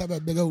 I'd like to have a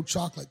big old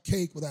chocolate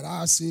cake with that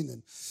icing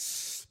and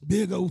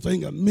big old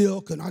thing of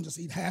milk, and I just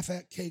eat half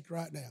that cake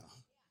right now.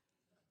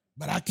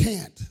 But I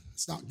can't.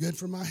 It's not good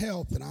for my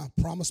health, and I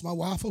promised my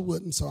wife I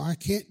wouldn't, so I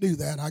can't do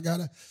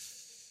that.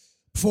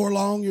 Before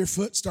long, your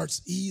foot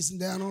starts easing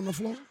down on the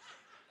floor.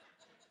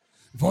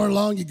 Before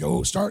long,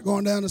 you start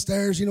going down the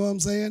stairs, you know what I'm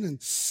saying?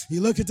 And you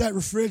look at that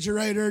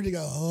refrigerator, and you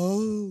go,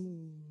 oh,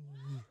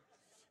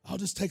 I'll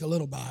just take a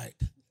little bite.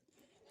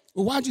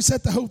 Well, why'd you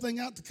set the whole thing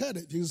out to cut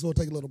it if you just want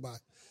to take a little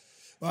bite?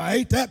 Well, I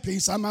ate that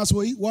piece. I might as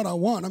well eat what I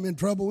want. I'm in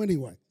trouble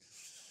anyway.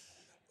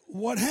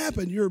 What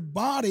happened? Your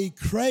body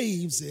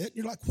craves it.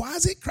 You're like, why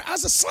is it? I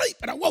was asleep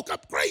and I woke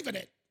up craving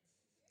it.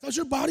 Because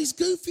your body's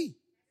goofy.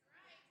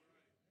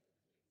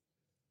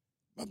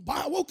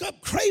 I woke up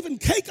craving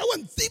cake. I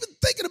wasn't even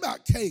thinking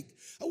about cake.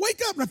 I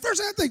wake up and the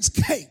first thing I think is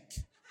cake.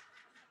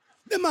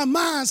 Then my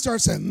mind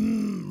starts saying,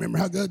 remember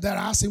how good that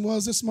icing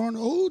was this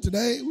morning? Oh,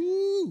 today,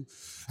 ooh.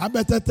 I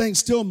bet that thing's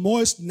still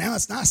moist. Now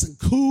it's nice and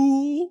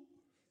cool.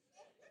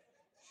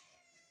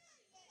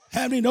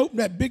 Haven't even opened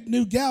that big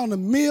new gallon of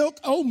milk.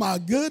 Oh, my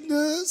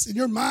goodness. And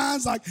your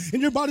mind's like, and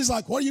your body's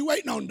like, what are you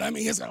waiting on,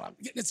 dummy? It's like,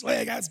 getting its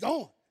leg out, it's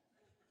gone.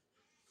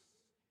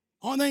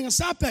 Only thing to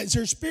stop that is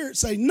your spirit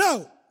say,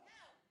 no.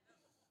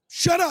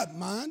 Shut up,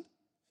 mind.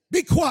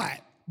 Be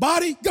quiet.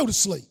 Body, go to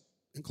sleep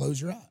and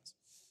close your eyes.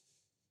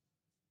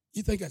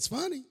 You think that's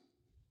funny,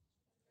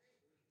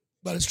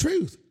 but it's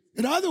truth.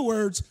 In other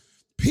words,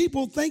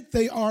 people think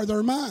they are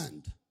their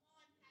mind.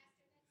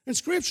 And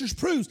Scriptures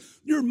proves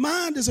your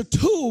mind is a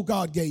tool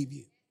God gave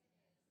you.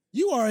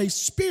 You are a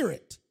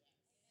spirit.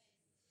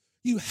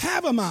 You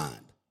have a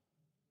mind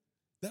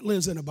that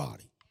lives in a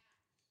body.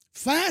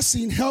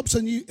 Fasting helps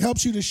you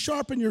to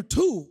sharpen your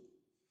tool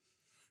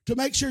to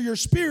make sure your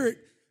spirit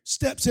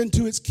steps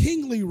into its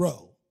kingly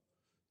role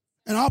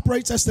and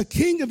operates as the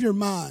king of your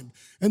mind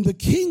and the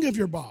king of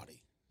your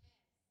body.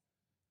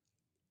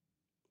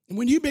 And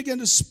when you begin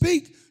to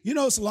speak,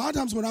 it's a lot of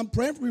times when I'm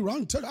praying for people,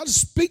 I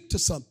just speak to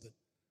something.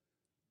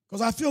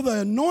 Because I feel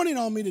the anointing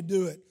on me to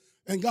do it.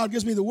 And God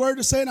gives me the word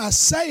to say, and I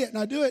say it, and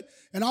I do it,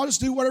 and I'll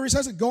just do whatever he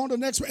says and go on to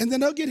the next one, and then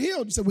they'll get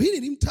healed. You say, well, he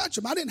didn't even touch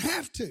them. I didn't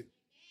have to.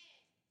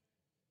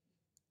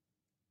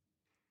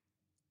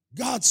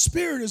 God's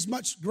spirit is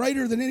much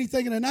greater than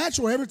anything in the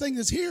natural. Everything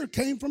that's here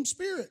came from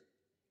spirit.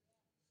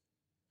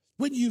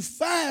 When you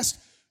fast,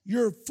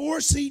 you're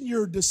forcing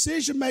your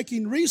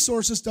decision-making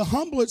resources to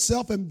humble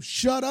itself and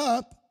shut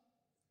up,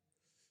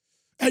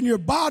 and your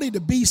body to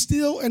be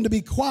still and to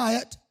be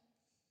quiet,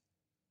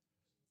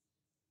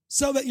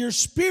 so that your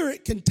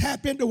spirit can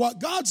tap into what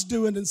God's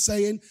doing and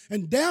saying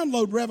and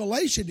download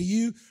revelation to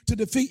you to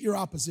defeat your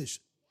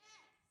opposition.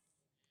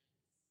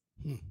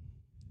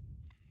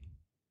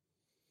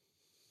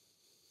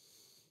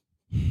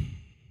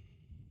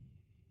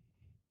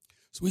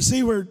 So we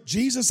see where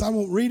Jesus, I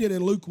won't read it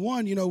in Luke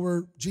 1,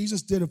 where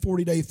Jesus did a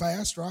 40-day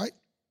fast, right?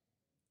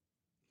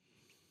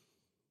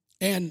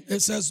 And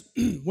it says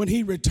when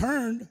he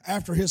returned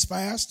after his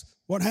fast,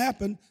 what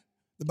happened?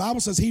 The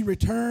Bible says he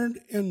returned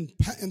in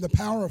the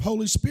power of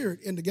Holy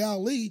Spirit into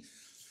Galilee.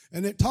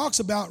 And it talks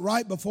about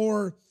right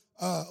before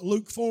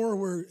Luke 4,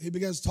 where he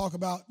begins to talk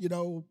about,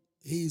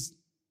 he's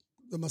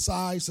the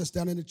Messiah, sits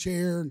down in a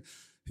chair, and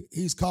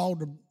he's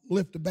called to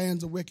lift the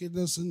bands of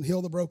wickedness and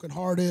heal the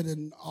brokenhearted,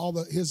 and all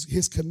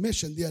his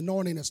commission, the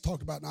anointing that's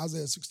talked about in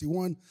Isaiah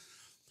 61,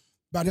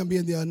 about him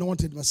being the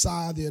anointed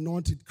Messiah, the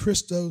anointed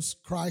Christos,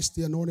 Christ,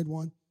 the anointed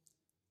one.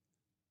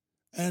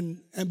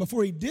 And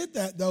before he did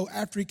that, though,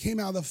 after he came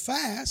out of the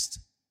fast,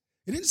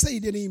 it didn't say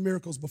he did any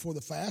miracles before the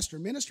fast or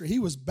ministry. He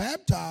was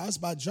baptized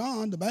by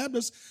John the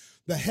Baptist.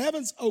 The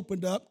heavens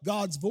opened up.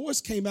 God's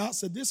voice came out,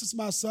 said, "This is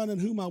my son in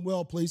whom I'm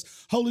well pleased."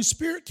 Holy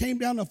Spirit came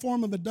down in the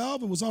form of a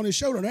dove and was on his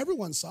shoulder, and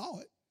everyone saw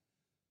it.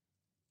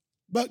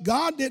 But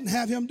God didn't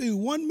have him do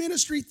one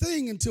ministry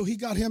thing until he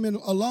got him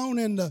alone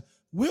in the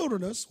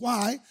wilderness.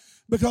 Why?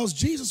 Because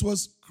Jesus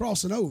was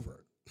crossing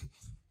over.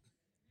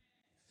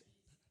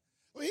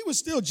 Well, he was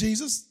still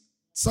Jesus,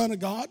 Son of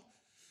God,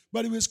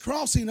 but he was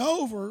crossing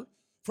over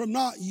from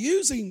not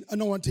using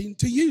anointing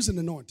to using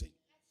anointing.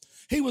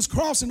 He was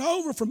crossing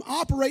over from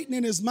operating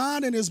in his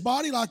mind and his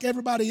body like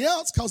everybody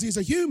else, because he's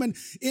a human,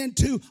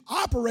 into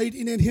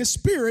operating in his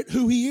spirit,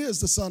 who he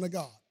is, the Son of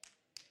God.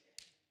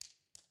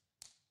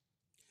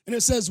 And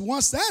it says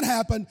once that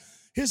happened,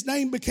 his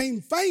name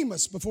became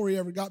famous before he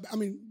ever got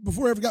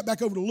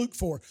back over to Luke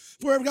 4.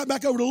 Before he ever got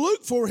back over to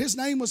Luke 4, his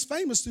name was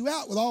famous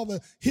throughout with all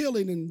the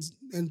healing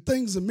and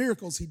things and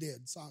miracles he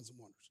did, signs and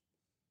wonders.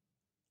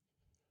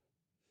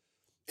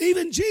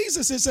 Even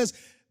Jesus, it says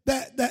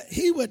that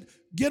he would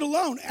get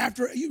alone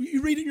after,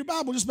 you read in your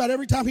Bible just about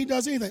every time he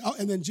does anything. Oh,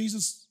 and then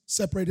Jesus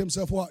separated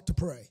himself, what? To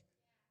pray.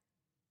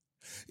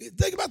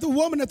 Think about the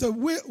woman at the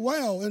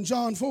well in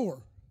John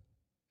 4.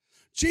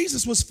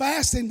 Jesus was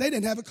fasting. They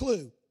didn't have a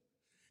clue,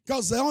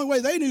 because the only way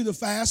they knew the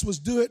fast was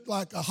do it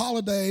like a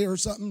holiday or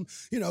something,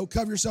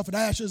 cover yourself in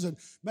ashes and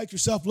make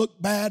yourself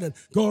look bad and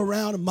go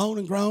around and moan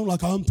and groan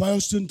like, "I'm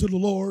fasting to the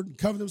Lord," and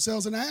cover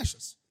themselves in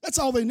ashes. That's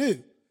all they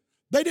knew.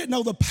 They didn't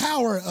know the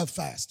power of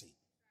fasting.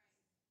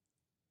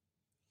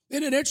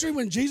 Isn't it interesting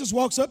when Jesus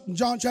walks up in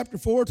John chapter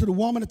 4 to the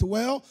woman at the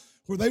well,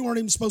 where they weren't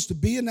even supposed to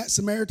be in that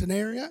Samaritan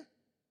area?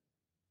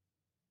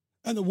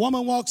 And the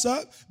woman walks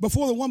up.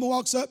 Before the woman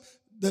walks up,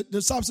 the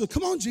disciples said,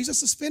 "Come on,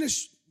 Jesus, let's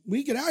finish.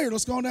 We get out here.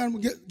 Let's go on down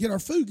and get our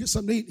food, get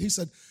something to eat." He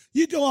said,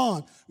 "You go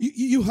on.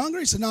 You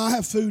hungry?" He said, "No, I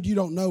have food you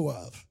don't know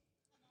of."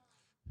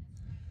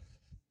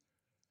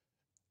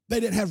 They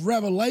didn't have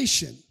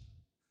revelation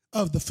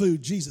of the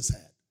food Jesus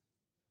had.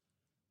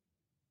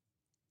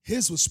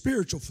 His was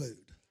spiritual food.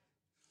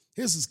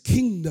 His is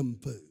kingdom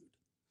food.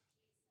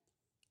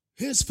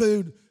 His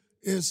food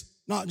is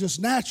not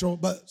just natural,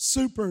 but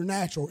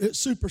supernatural. It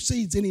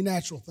supersedes any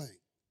natural thing.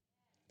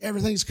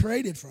 Everything's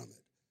created from it.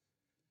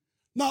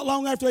 Not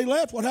long after they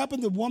left, what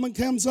happened? The woman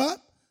comes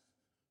up,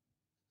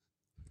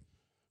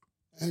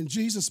 and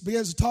Jesus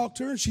begins to talk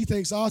to her, and she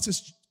thinks, "Oh, it's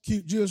this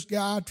cute Jewish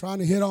guy trying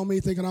to hit on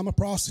me, thinking I'm a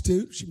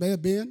prostitute." She may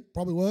have been,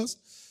 probably was.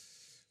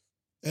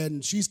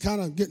 And she's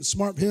kind of getting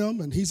smart with him,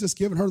 and he's just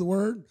giving her the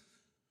word.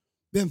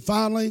 Then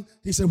finally,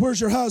 he said, "Where's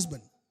your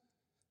husband?"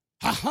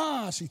 Ha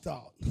ha, she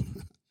thought.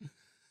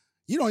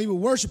 You don't even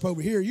worship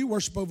over here. You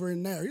worship over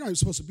in there. You're not even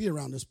supposed to be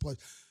around this place.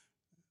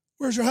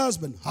 "Where's your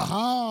husband?" Ha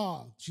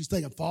ha. She's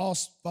thinking,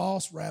 false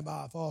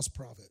rabbi, false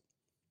prophet.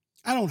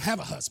 "I don't have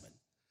a husband."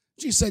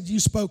 She said, "You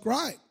spoke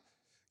right.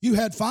 You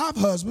had 5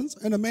 husbands,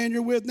 and the man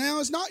you're with now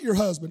is not your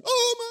husband."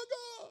 Oh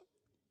my God.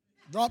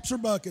 Drops her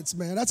buckets,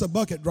 man. That's a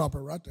bucket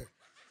dropper right there.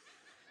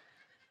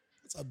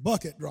 That's a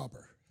bucket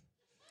dropper.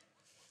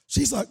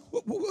 She's like,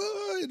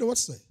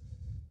 what's that?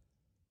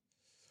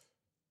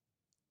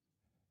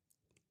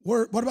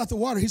 What about the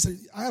water? He said,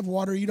 "I have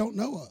water you don't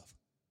know of."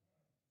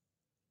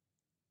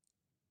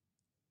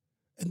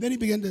 And then he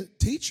began to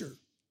teach her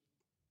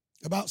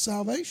about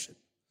salvation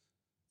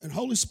and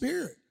Holy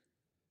Spirit.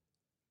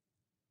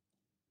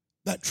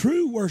 That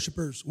true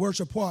worshipers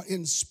worship what?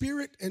 In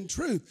spirit and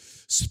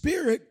truth.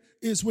 Spirit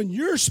is when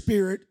your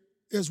spirit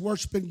is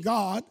worshiping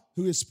God,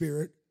 who is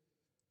spirit.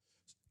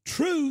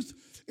 Truth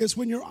is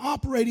when you're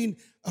operating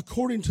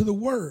according to the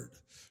word.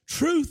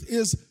 Truth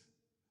is,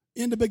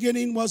 in the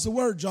beginning was the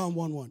word, John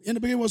 1:1. In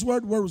the beginning was the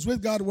word was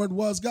with God, the word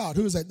was God.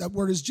 Who is that? That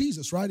word is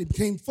Jesus, right? He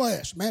became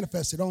flesh,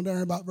 manifested on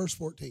down about verse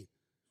 14.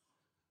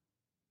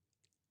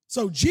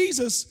 So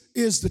Jesus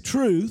is the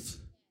truth.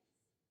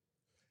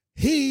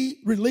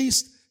 He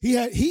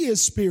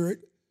is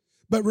spirit.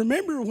 But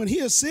remember when he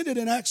ascended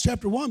in Acts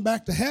chapter 1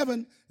 back to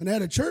heaven and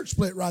had a church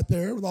split right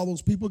there with all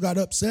those people got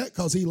upset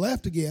because he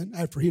left again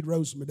after he'd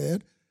rose from the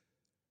dead.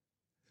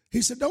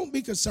 He said, don't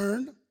be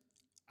concerned.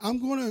 I'm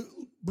going to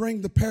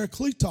bring the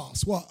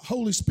Parakletos, what?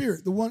 Holy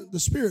Spirit, the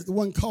Spirit, the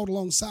one called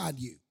alongside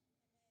you.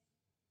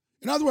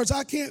 In other words,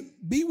 I can't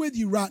be with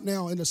you right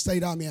now in the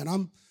state I'm in.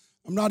 I'm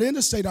not in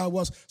the state I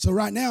was. So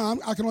right now,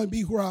 I can only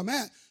be where I'm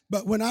at.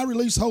 But when I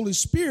release Holy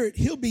Spirit,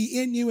 he'll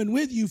be in you and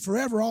with you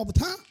forever all the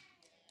time.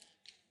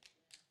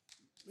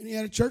 And he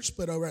had a church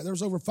split over it. There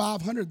was over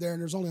 500 there, and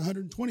there's only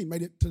 120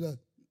 made it to the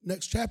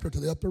next chapter, to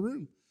the upper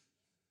room.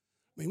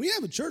 I mean, we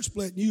have a church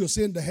split, and you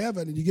ascend to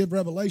heaven, and you give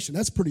revelation.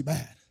 That's pretty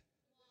bad.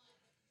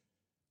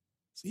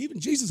 See, even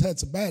Jesus had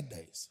some bad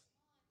days.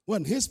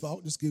 Wasn't his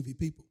fault, just goofy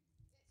people.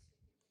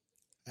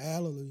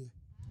 Hallelujah.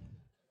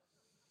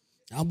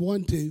 I'm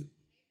one too.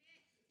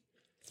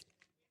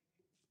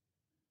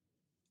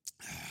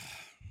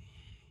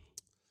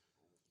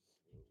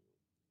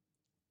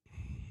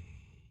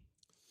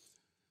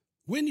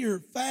 When you're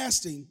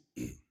fasting,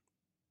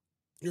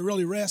 you're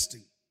really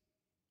resting.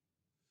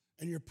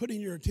 And you're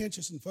putting your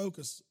attention and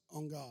focus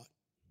on God.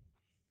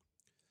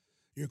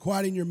 You're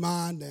quieting your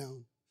mind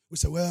down. We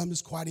say, well, I'm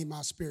just quieting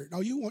my spirit. No,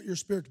 you want your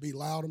spirit to be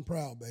loud and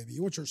proud, baby.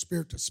 You want your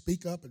spirit to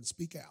speak up and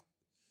speak out.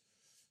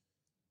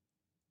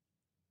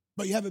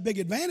 But you have a big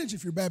advantage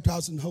if you're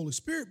baptized in the Holy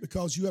Spirit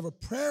because you have a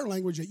prayer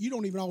language that you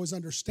don't even always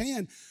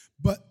understand,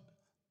 but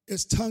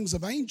it's tongues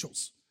of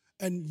angels.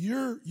 And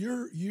your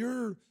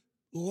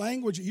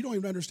language that you don't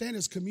even understand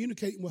is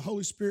communicating with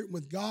Holy Spirit and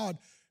with God,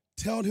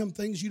 telling him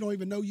things you don't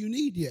even know you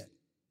need yet.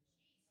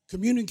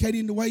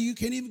 Communicating the way you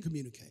can't even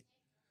communicate.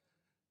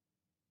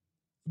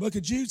 The book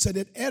of Jude said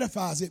it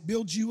edifies, it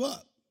builds you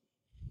up.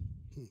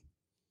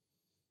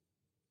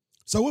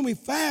 So when we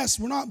fast,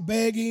 we're not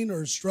begging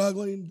or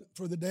struggling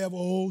for the devil.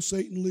 Oh,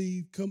 Satan,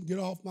 leave. Come get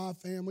off my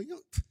family.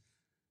 You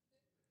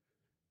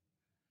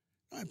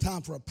don't have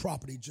time for a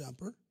property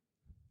jumper.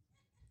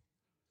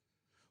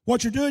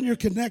 What you're doing, you're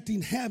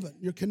connecting heaven.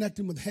 You're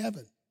connecting with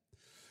heaven.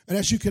 And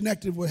as you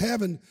connected with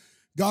heaven,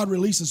 God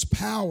releases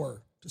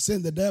power to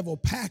send the devil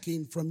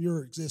packing from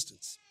your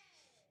existence.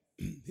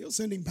 He'll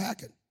send him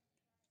packing.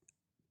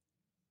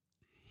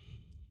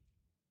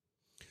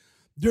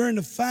 During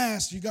the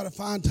fast, you got to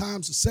find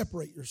times to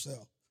separate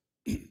yourself.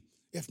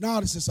 If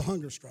not, it's just a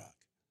hunger strike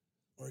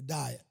or a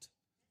diet.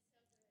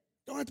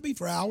 Don't have to be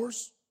for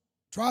hours.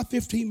 Try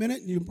 15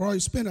 minutes and you can probably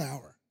spend an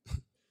hour.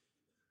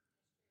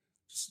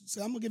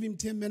 So I'm going to give him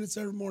 10 minutes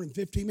every morning,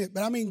 15 minutes.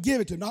 But I mean,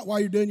 give it to him, not while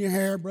you're doing your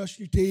hair,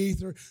 brushing your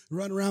teeth, or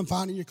running around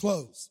finding your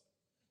clothes.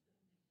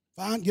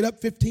 Get up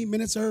 15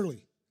 minutes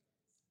early.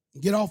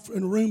 And get off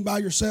in a room by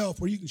yourself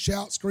where you can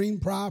shout, scream,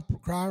 cry,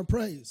 and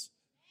praise.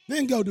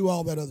 Then go do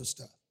all that other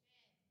stuff.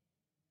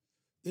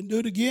 Then do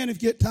it again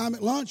if you get time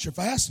at lunch. You're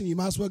fasting, you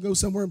might as well go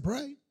somewhere and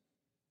pray.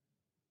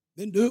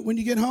 Then do it when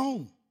you get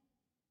home.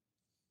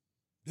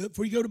 Do it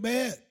before you go to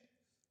bed.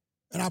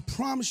 And I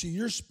promise you,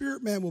 your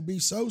spirit man will be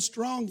so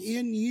strong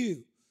in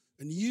you,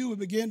 and you will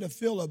begin to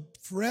feel a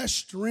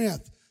fresh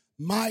strength,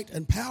 might,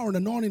 and power and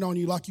anointing on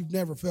you like you've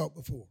never felt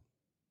before.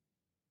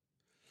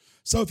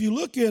 So if you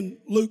look in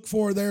Luke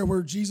 4 there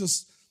where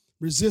Jesus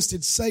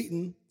resisted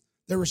Satan,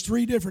 there was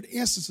 3 different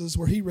instances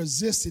where he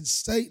resisted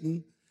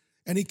Satan.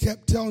 And he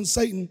kept telling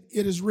Satan,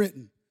 it is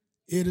written,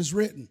 it is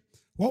written.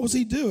 What was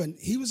he doing?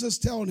 He was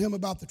just telling him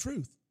about the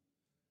truth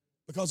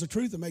because the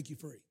truth will make you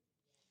free.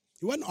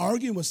 He wasn't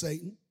arguing with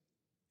Satan.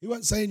 He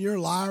wasn't saying you're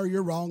a liar,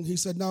 you're wrong. He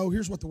said, no,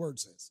 here's what the word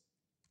says.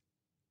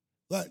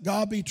 Let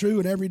God be true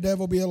and every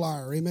devil be a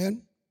liar.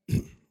 Amen?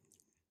 Let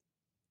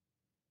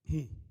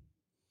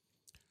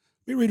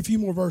me read a few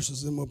more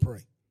verses and we'll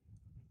pray.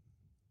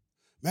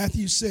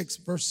 Matthew 6,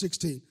 verse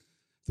 16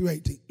 through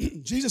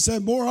 18. Jesus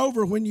said,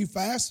 moreover, when you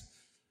fast,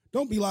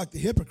 don't be like the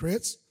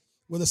hypocrites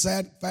with a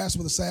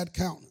sad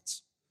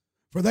countenance.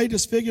 For they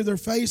disfigure their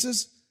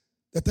faces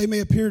that they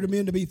may appear to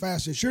men to be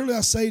fasting. Surely I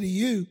say to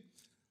you,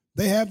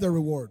 they have their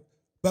reward.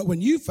 But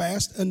when you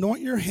fast, anoint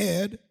your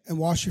head and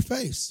wash your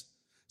face,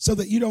 so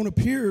that you don't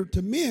appear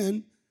to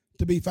men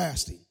to be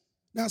fasting.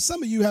 Now,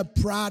 some of you have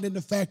pride in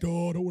the fact,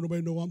 oh, I don't want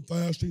anybody to know I'm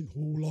fasting.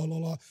 Oh, la, la,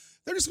 la.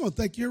 They're just going to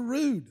think you're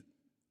rude.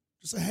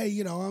 Just say, hey,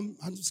 I'm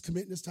just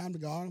committing this time to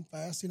God. I'm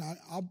fasting.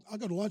 I'll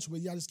go to lunch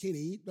with you. I just can't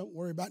eat. Don't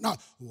worry about it. No,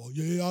 well,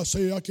 yeah, I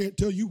say I can't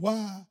tell you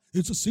why.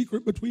 It's a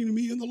secret between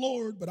me and the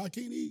Lord, but I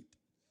can't eat.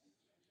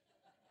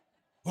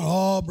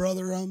 Oh,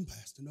 brother, I'm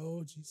fasting.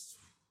 Oh, Jesus.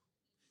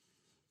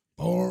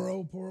 Poor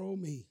old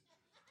me.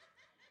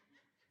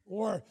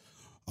 Or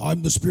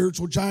I'm the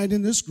spiritual giant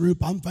in this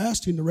group. I'm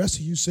fasting. The rest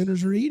of you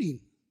sinners are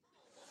eating.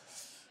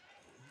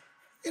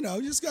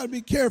 You just got to be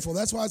careful.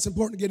 That's why it's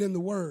important to get in the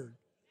Word.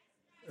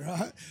 Right?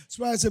 That's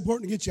why it's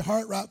important to get your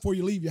heart right before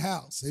you leave your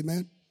house.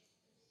 Amen.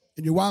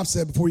 And your wife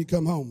said before you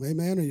come home.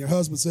 Amen. And your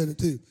husband said it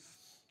too.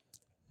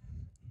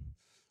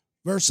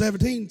 Verse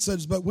 17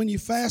 says, but when you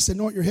fast,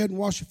 anoint your head and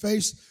wash your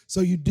face,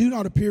 so you do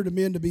not appear to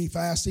men to be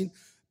fasting,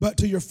 but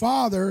to your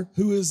Father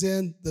who is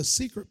in the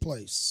secret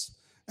place.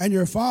 And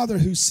your Father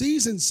who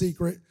sees in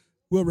secret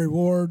will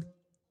reward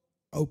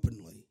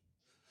openly.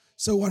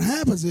 So what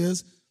happens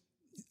is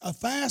a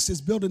fast is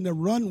building the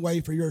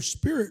runway for your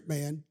spirit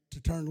man to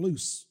turn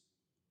loose.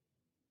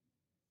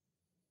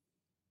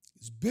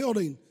 It's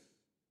building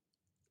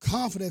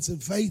confidence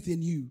and faith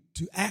in you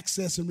to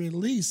access and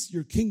release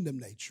your kingdom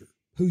nature,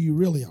 who you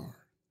really are.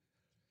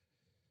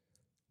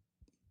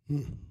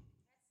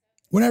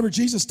 Whenever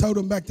Jesus told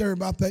him back there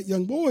about that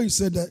young boy, he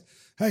said that,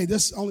 hey,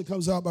 this only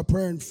comes out by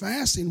prayer and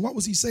fasting. What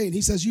was he saying?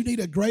 He says you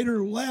need a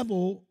greater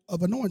level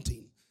of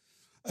anointing,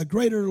 a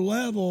greater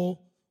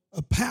level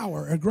of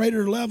power, a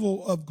greater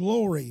level of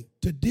glory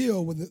to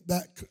deal with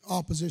that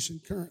opposition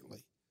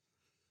currently.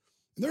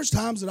 And there's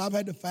times that I've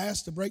had to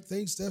fast to break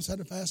things. Steph's had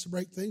to fast to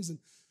break things. And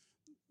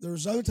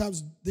there's other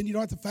times, then you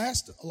don't have to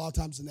fast a lot of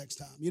times the next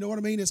time. You know what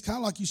I mean? It's kind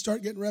of like you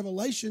start getting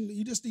revelation.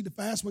 You just need to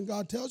fast when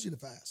God tells you to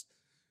fast.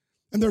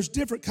 And there's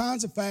different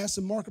kinds of fasts,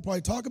 and Mark will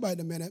probably talk about it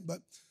in a minute, but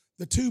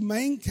the two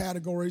main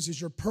categories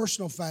is your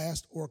personal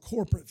fast or a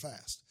corporate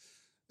fast.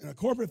 And a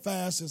corporate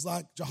fast is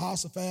like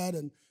Jehoshaphat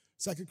and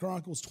 2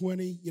 Chronicles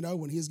 20,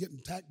 when he was getting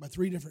attacked by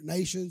 3 different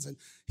nations, and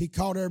he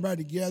called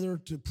everybody together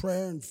to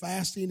prayer and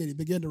fasting, and he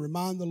began to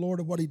remind the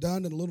Lord of what he'd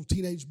done. And a little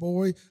teenage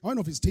boy, I don't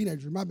know if he's a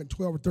teenager, he might have been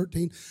 12 or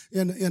 13,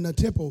 in a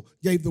temple,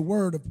 gave the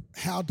word of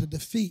how to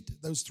defeat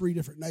those 3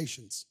 different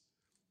nations.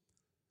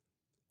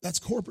 That's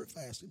corporate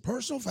fasting.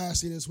 Personal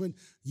fasting is when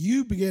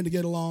you begin to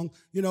get along.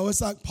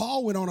 It's like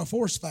Paul went on a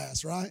forced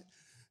fast, right?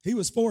 He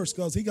was forced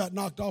because he got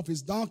knocked off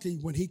his donkey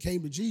when he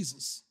came to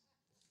Jesus.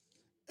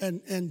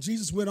 And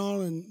Jesus went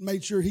on and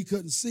made sure he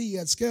couldn't see. He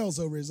had scales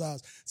over his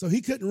eyes. So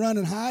he couldn't run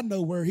and hide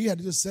nowhere. He had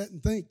to just sit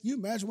and think. You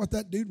imagine what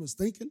that dude was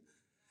thinking?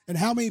 And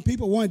how many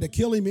people wanted to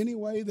kill him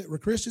anyway that were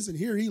Christians? And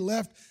here he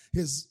left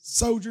his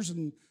soldiers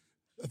and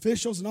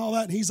officials and all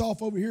that. And he's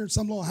off over here in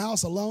some little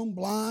house alone,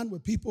 blind,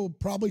 with people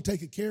probably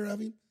taking care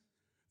of him.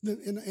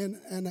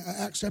 In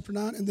Acts chapter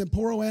 9. And then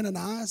poor old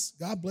Ananias,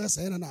 God bless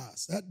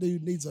Ananias. That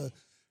dude needs a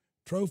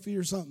trophy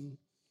or something.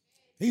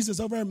 He's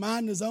just over there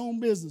minding his own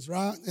business,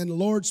 right? And the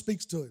Lord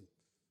speaks to him.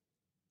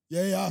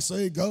 Yeah, I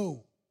say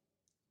go.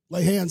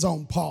 Lay hands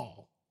on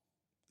Paul.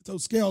 Get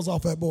those scales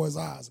off that boy's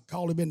eyes and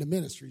call him into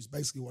ministry is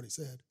basically what he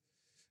said.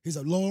 He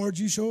said, Lord,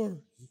 you sure?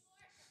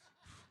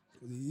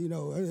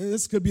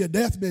 This could be a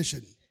death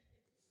mission.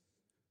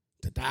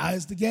 To die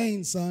is the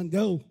gain, son.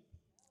 Go.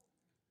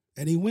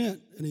 And he went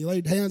and he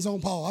laid hands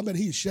on Paul. I bet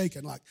he's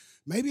shaking like,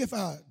 maybe if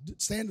I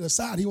stand to the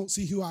side, he won't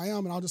see who I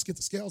am and I'll just get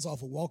the scales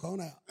off and walk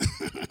on out.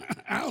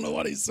 I don't know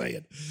what he's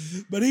saying.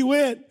 But he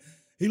went,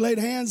 he laid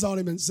hands on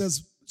him and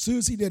says, as soon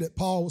as he did it,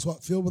 Paul was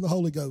filled with the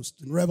Holy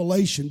Ghost, and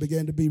revelation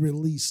began to be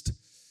released.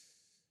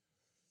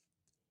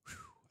 Whew,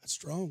 that's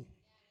strong.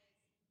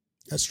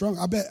 That's strong.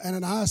 I bet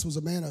Ananias was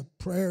a man of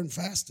prayer and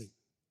fasting.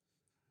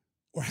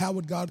 Or how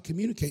would God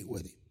communicate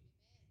with him?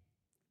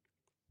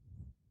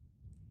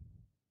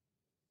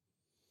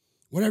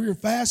 Whenever you're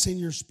fasting,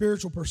 your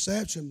spiritual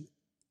perception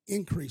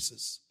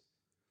increases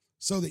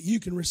so that you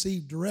can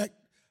receive direct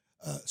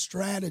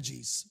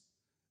strategies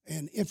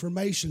and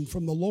information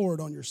from the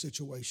Lord on your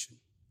situation.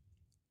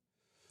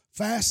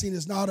 Fasting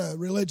is not a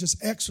religious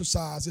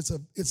exercise.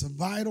 It's a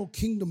vital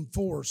kingdom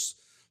force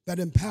that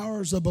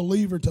empowers a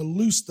believer to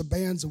loose the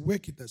bands of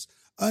wickedness,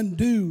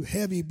 undo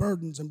heavy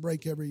burdens, and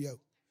break every yoke.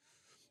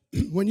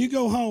 When you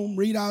go home,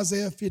 read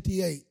Isaiah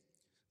 58.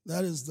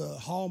 That is the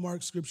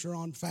hallmark scripture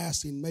on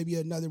fasting. Maybe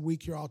another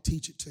week here I'll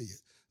teach it to you.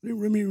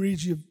 Let me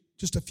read you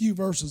just a few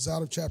verses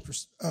out of chapter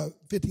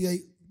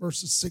 58,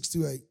 verses 6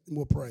 to 8, and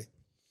we'll pray. It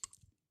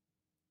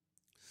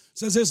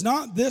says, is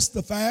not this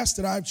the fast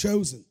that I've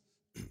chosen?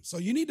 So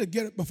you need to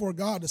get it before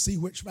God to see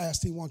which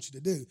fast he wants you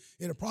to do.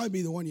 It'll probably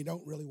be the one you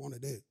don't really want to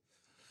do.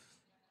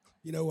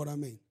 You know what I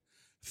mean?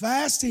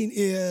 Fasting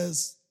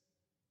is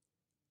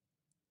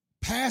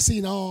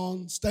passing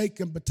on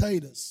steak and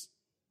potatoes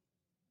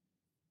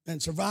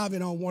and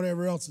surviving on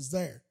whatever else is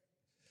there.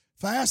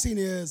 Fasting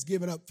is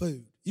giving up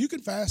food. You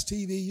can fast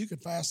TV, you can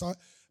fast,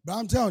 but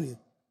I'm telling you,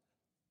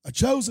 a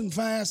chosen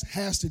fast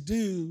has to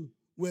do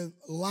with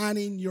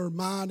lining your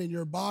mind and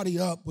your body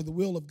up with the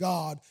will of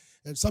God.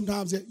 And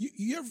sometimes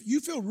you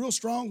feel real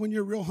strong when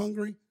you're real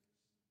hungry.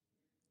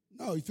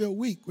 No, you feel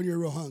weak when you're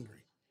real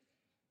hungry.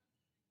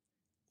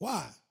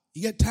 Why?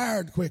 You get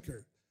tired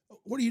quicker.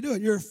 What are you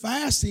doing? You're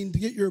fasting to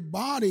get your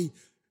body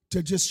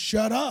to just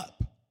shut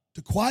up,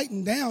 to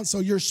quieten down so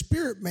your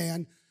spirit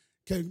man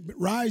can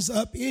rise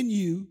up in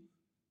you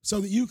so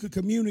that you could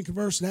commune and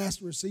converse and ask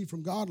and receive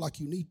from God like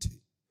you need to.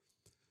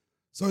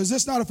 So is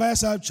this not a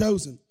fast I've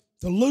chosen?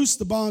 To loose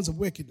the bonds of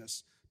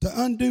wickedness,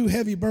 to undo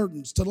heavy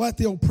burdens, to let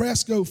the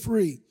oppressed go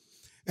free,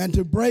 and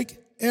to break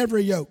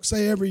every yoke.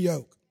 Say every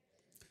yoke.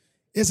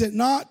 Is it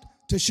not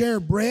to share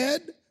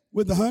bread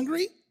with the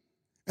hungry,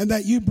 and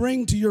that you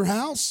bring to your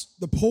house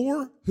the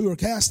poor who are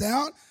cast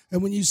out,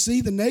 and when you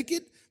see the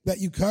naked, that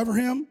you cover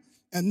him,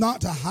 and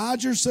not to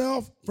hide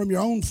yourself from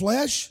your own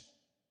flesh?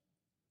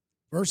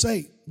 Verse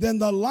 8, then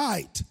the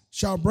light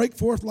shall break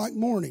forth like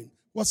morning.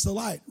 What's the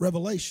light?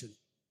 Revelation.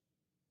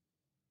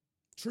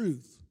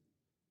 Truth.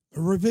 A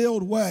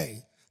revealed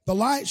way. The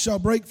light shall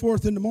break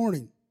forth in the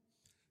morning,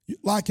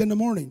 like in the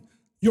morning.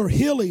 Your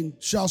healing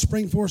shall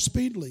spring forth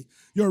speedily.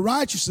 Your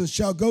righteousness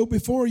shall go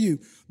before you.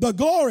 The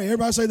glory,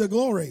 everybody say the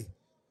glory.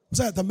 What's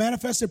that? The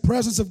manifested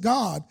presence of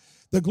God.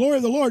 The glory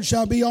of the Lord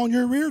shall be on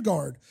your rear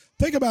guard.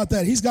 Think about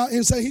that. He's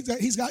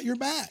got your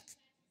back.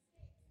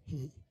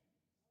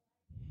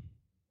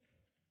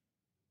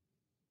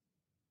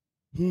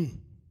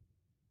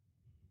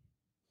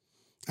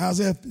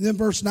 Isaiah, then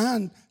verse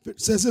 9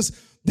 says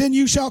this, then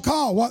you shall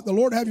call. What? The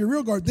Lord have your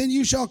rear guard. Then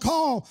you shall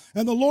call,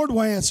 and the Lord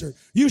will answer.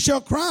 You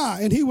shall cry,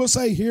 and he will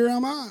say, here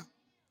am I.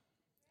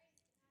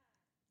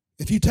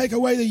 If you take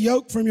away the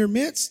yoke from your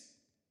midst,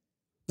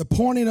 the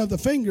pointing of the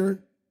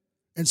finger,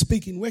 and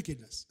speaking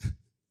wickedness.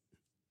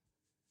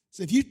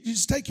 So if you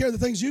just take care of the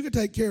things you can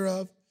take care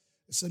of,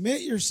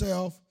 submit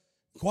yourself,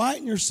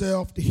 quieten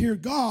yourself to hear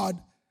God,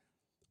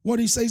 what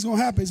he says is going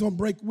to happen. He's going to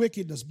break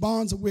wickedness,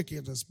 bonds of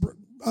wickedness,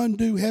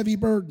 undo heavy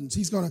burdens.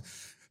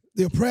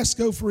 The oppressed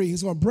go free.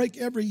 He's going to break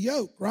every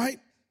yoke, right?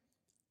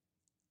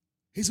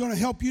 He's going to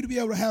help you to be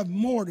able to have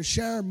more, to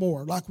share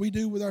more, like we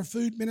do with our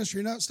food ministry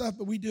and that stuff,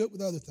 but we do it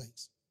with other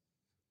things.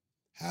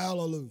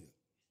 Hallelujah.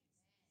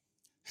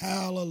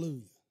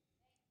 Hallelujah.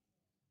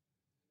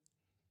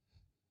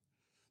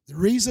 The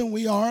reason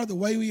we are the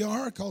way we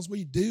are because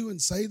we do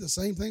and say the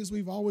same things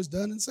we've always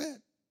done and said.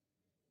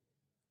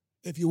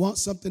 If you want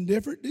something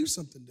different, do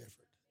something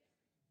different.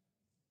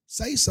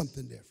 Say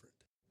something different.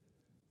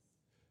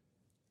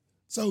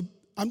 So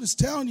I'm just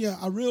telling you,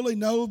 I really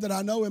know that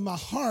I know in my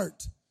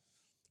heart,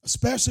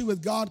 especially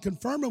with God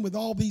confirming with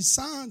all these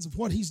signs of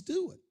what he's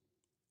doing.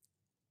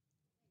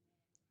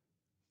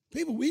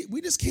 People,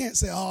 we just can't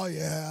say, oh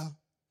yeah,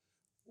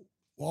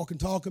 walk and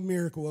talk a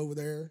miracle over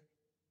there.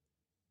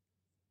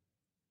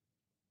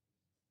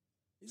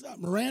 He's got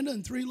Miranda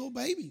and 3 little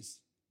babies.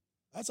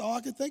 That's all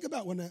I could think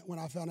about when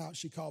I found out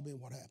she called me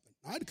and what happened.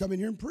 I had to come in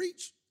here and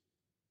preach.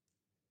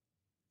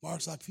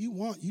 Mark's like, if you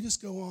want, you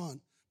just go on.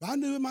 But I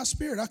knew in my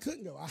spirit I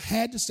couldn't go. I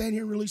had to stand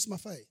here and release my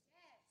faith.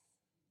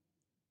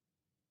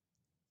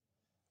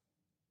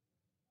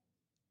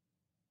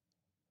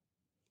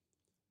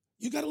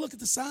 You got to look at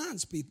the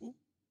signs, people.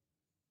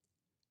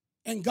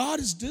 And God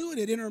is doing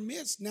it in our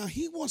midst. Now,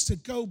 he wants to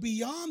go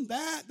beyond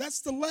that.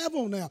 That's the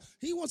level now.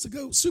 He wants to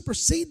go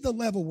supersede the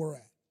level we're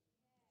at.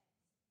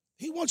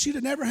 He wants you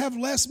to never have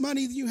less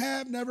money than you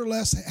have, never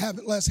have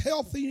less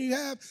health than you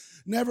have,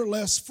 never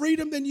less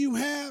freedom than you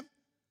have,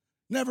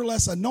 never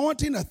less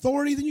anointing,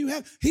 authority than you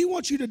have. He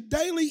wants you to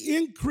daily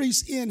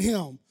increase in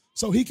him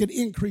so he can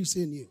increase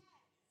in you.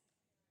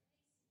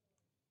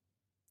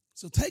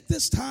 So take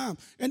this time.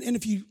 And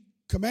if you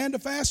command a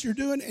fast you're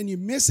doing and you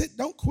miss it,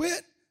 don't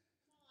quit.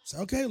 Say,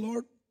 okay,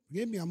 Lord,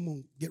 forgive me. I'm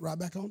going to get right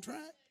back on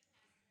track.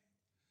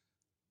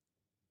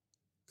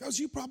 Because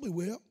you probably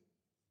will.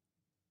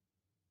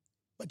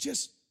 But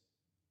just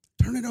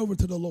turn it over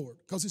to the Lord.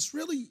 Because it's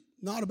really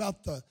not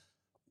about the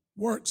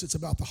works, it's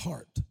about the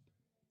heart.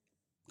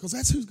 Because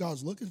that's who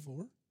God's looking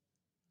for.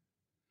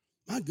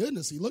 My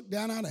goodness, he looked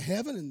down out of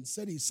heaven and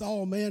said he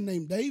saw a man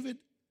named David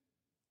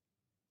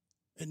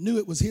and knew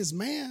it was his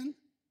man.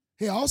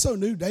 He also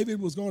knew David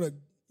was going to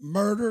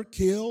murder,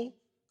 kill,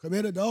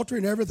 commit adultery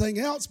and everything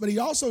else, but he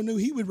also knew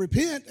he would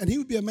repent and he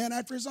would be a man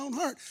after his own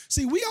heart.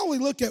 See, we only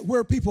look at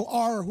where people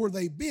are or where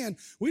they've been.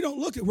 We don't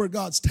look at where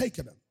God's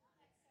taken them.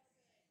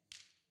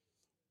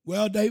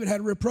 Well, David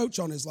had a reproach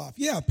on his life.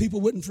 Yeah,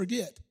 people wouldn't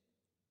forget.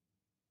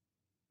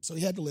 So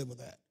he had to live with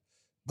that.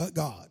 But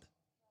God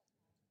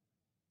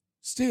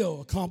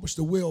still accomplished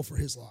the will for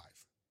his life.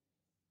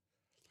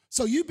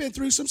 So you've been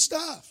through some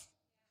stuff,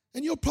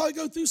 and you'll probably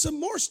go through some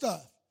more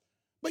stuff.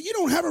 But you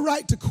don't have a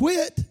right to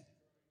quit.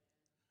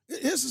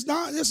 This is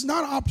not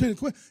an opportunity to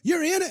quit.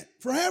 You're in it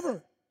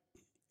forever.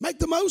 Make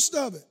the most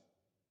of it.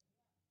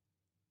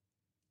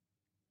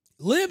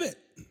 Live it.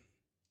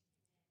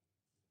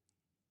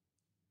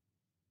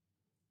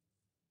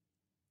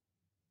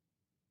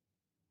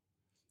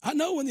 I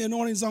know when the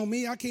anointing's on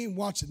me, I can't even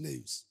watch the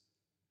news.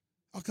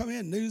 I'll come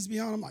in, news be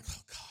on, I'm like,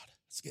 oh God,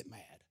 let's get mad.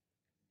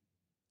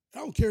 I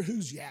don't care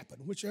who's yapping,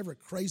 whichever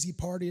crazy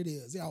party it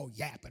is, they're all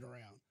yapping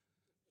around.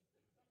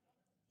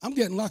 I'm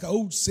getting like an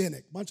old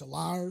cynic, bunch of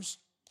liars.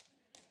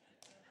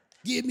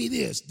 Give me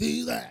this,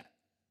 do that.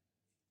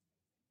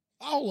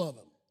 All of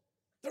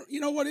them.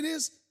 You know what it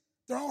is?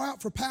 They're all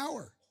out for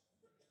power.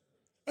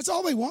 That's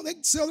all they want. They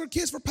can sell their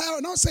kids for power.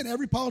 I'm not saying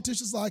every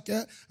politician's like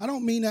that. I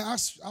don't mean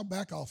that. I'll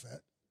back off that.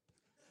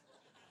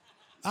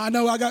 I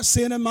know I got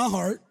sin in my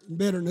heart and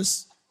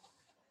bitterness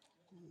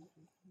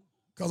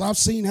because I've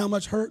seen how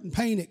much hurt and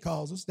pain it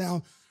causes.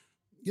 Now,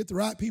 get the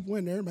right people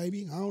in there,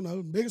 maybe. I don't know.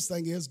 The biggest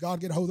thing is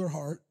God get a hold of their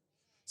heart.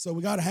 So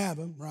we got to have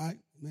them, right?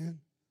 Man.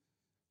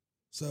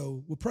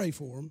 So we'll pray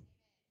for them.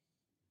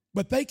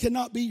 But they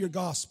cannot be your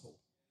gospel.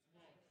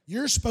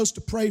 You're supposed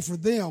to pray for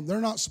them.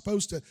 They're not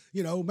supposed to,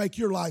 make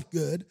your life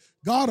good.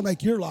 God will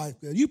make your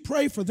life good. You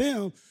pray for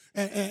them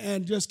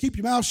and just keep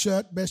your mouth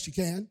shut best you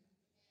can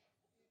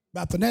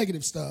about the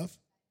negative stuff.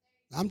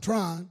 I'm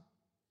trying.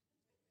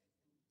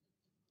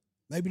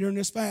 Maybe during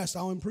this fast,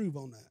 I'll improve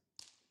on that.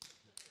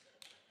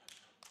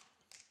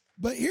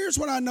 But here's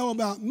what I know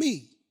about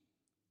me.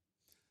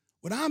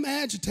 When I'm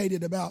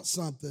agitated about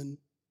something,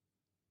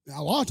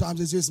 now a lot of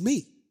times it's just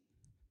me.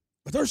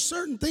 But there's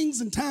certain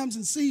things and times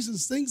and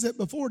seasons, things that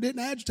before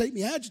didn't agitate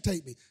me.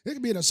 It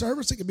could be in a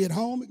service, it could be at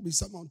home, it could be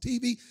something on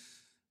TV,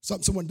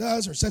 something someone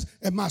does or says,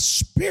 and my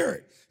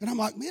spirit, and I'm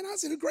like, man, I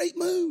was in a great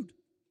mood.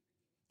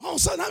 All of a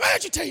sudden, I'm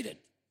agitated.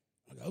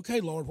 I go,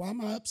 okay, Lord, why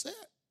am I upset?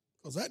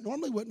 Because that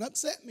normally wouldn't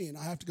upset me. And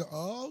I have to go,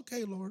 oh,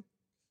 okay, Lord,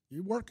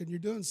 you're working, you're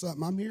doing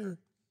something. I'm here.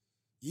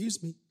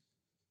 Use me.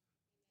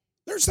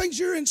 There's things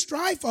you're in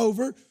strife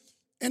over,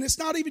 and it's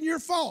not even your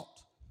fault.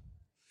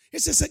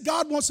 It's just that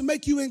God wants to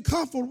make you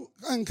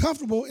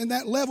uncomfortable in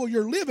that level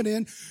you're living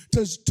in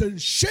to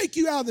shake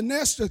you out of the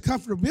nest of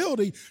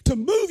comfortability, to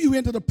move you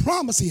into the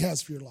promise he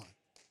has for your life.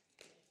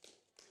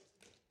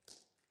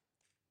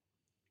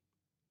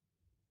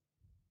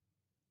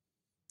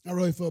 I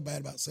really feel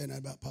bad about saying that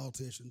about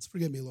politicians.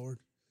 Forgive me, Lord.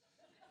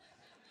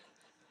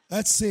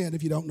 That's sin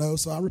if you don't know,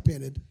 so I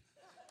repented.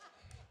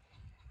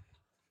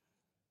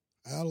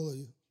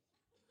 Hallelujah.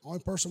 Only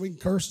person we can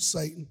curse is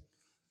Satan.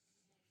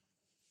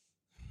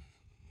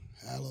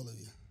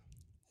 Hallelujah.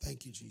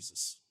 Thank you,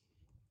 Jesus.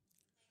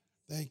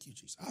 Thank you,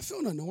 Jesus. I feel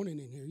an anointing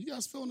in here. You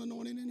guys feel an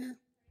anointing in here?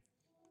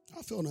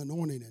 I feel an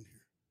anointing in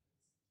here.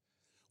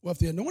 Well, if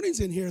the anointing's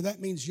in here, that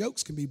means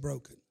yokes can be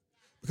broken,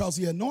 because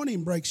the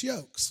anointing breaks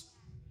yokes.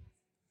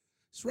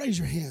 Just raise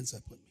your hands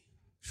up with me.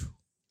 Whew.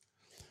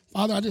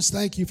 Father, I just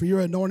thank you for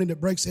your anointing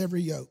that breaks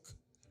every yoke.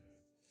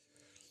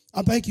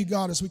 I thank you,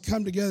 God, as we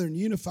come together and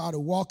unify to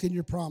walk in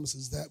your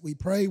promises, that we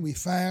pray, we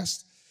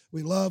fast,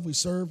 we love, we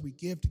serve, we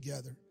give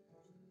together.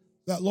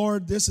 That,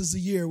 Lord, this is the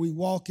year we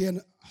walk in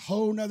a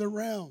whole nother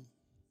realm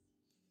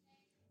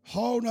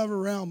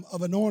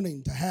of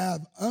anointing, to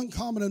have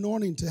uncommon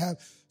anointing, to have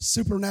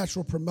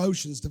supernatural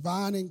promotions,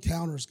 divine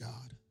encounters,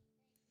 God.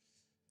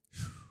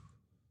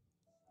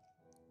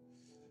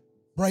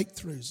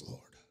 Breakthroughs,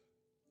 Lord.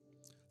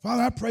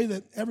 Father, I pray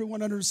that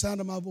everyone under the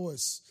sound of my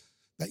voice,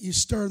 that you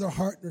stir their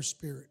heart and their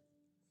spirit.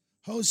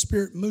 Holy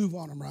Spirit, move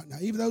on them right now.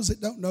 Even those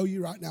that don't know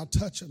you right now,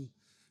 touch them.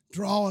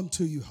 Draw them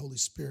to you, Holy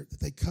Spirit, that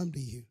they come to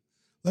you.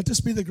 Let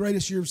this be the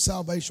greatest year of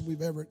salvation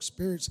we've ever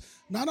experienced,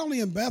 not only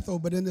in Bethel,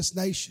 but in this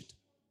nation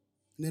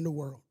and in the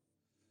world.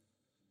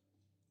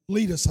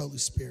 Lead us, Holy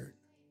Spirit.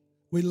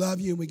 We love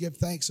you, and we give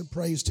thanks and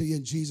praise to you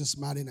in Jesus'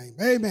 mighty name.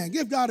 Amen.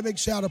 Give God a big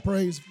shout of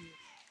praise.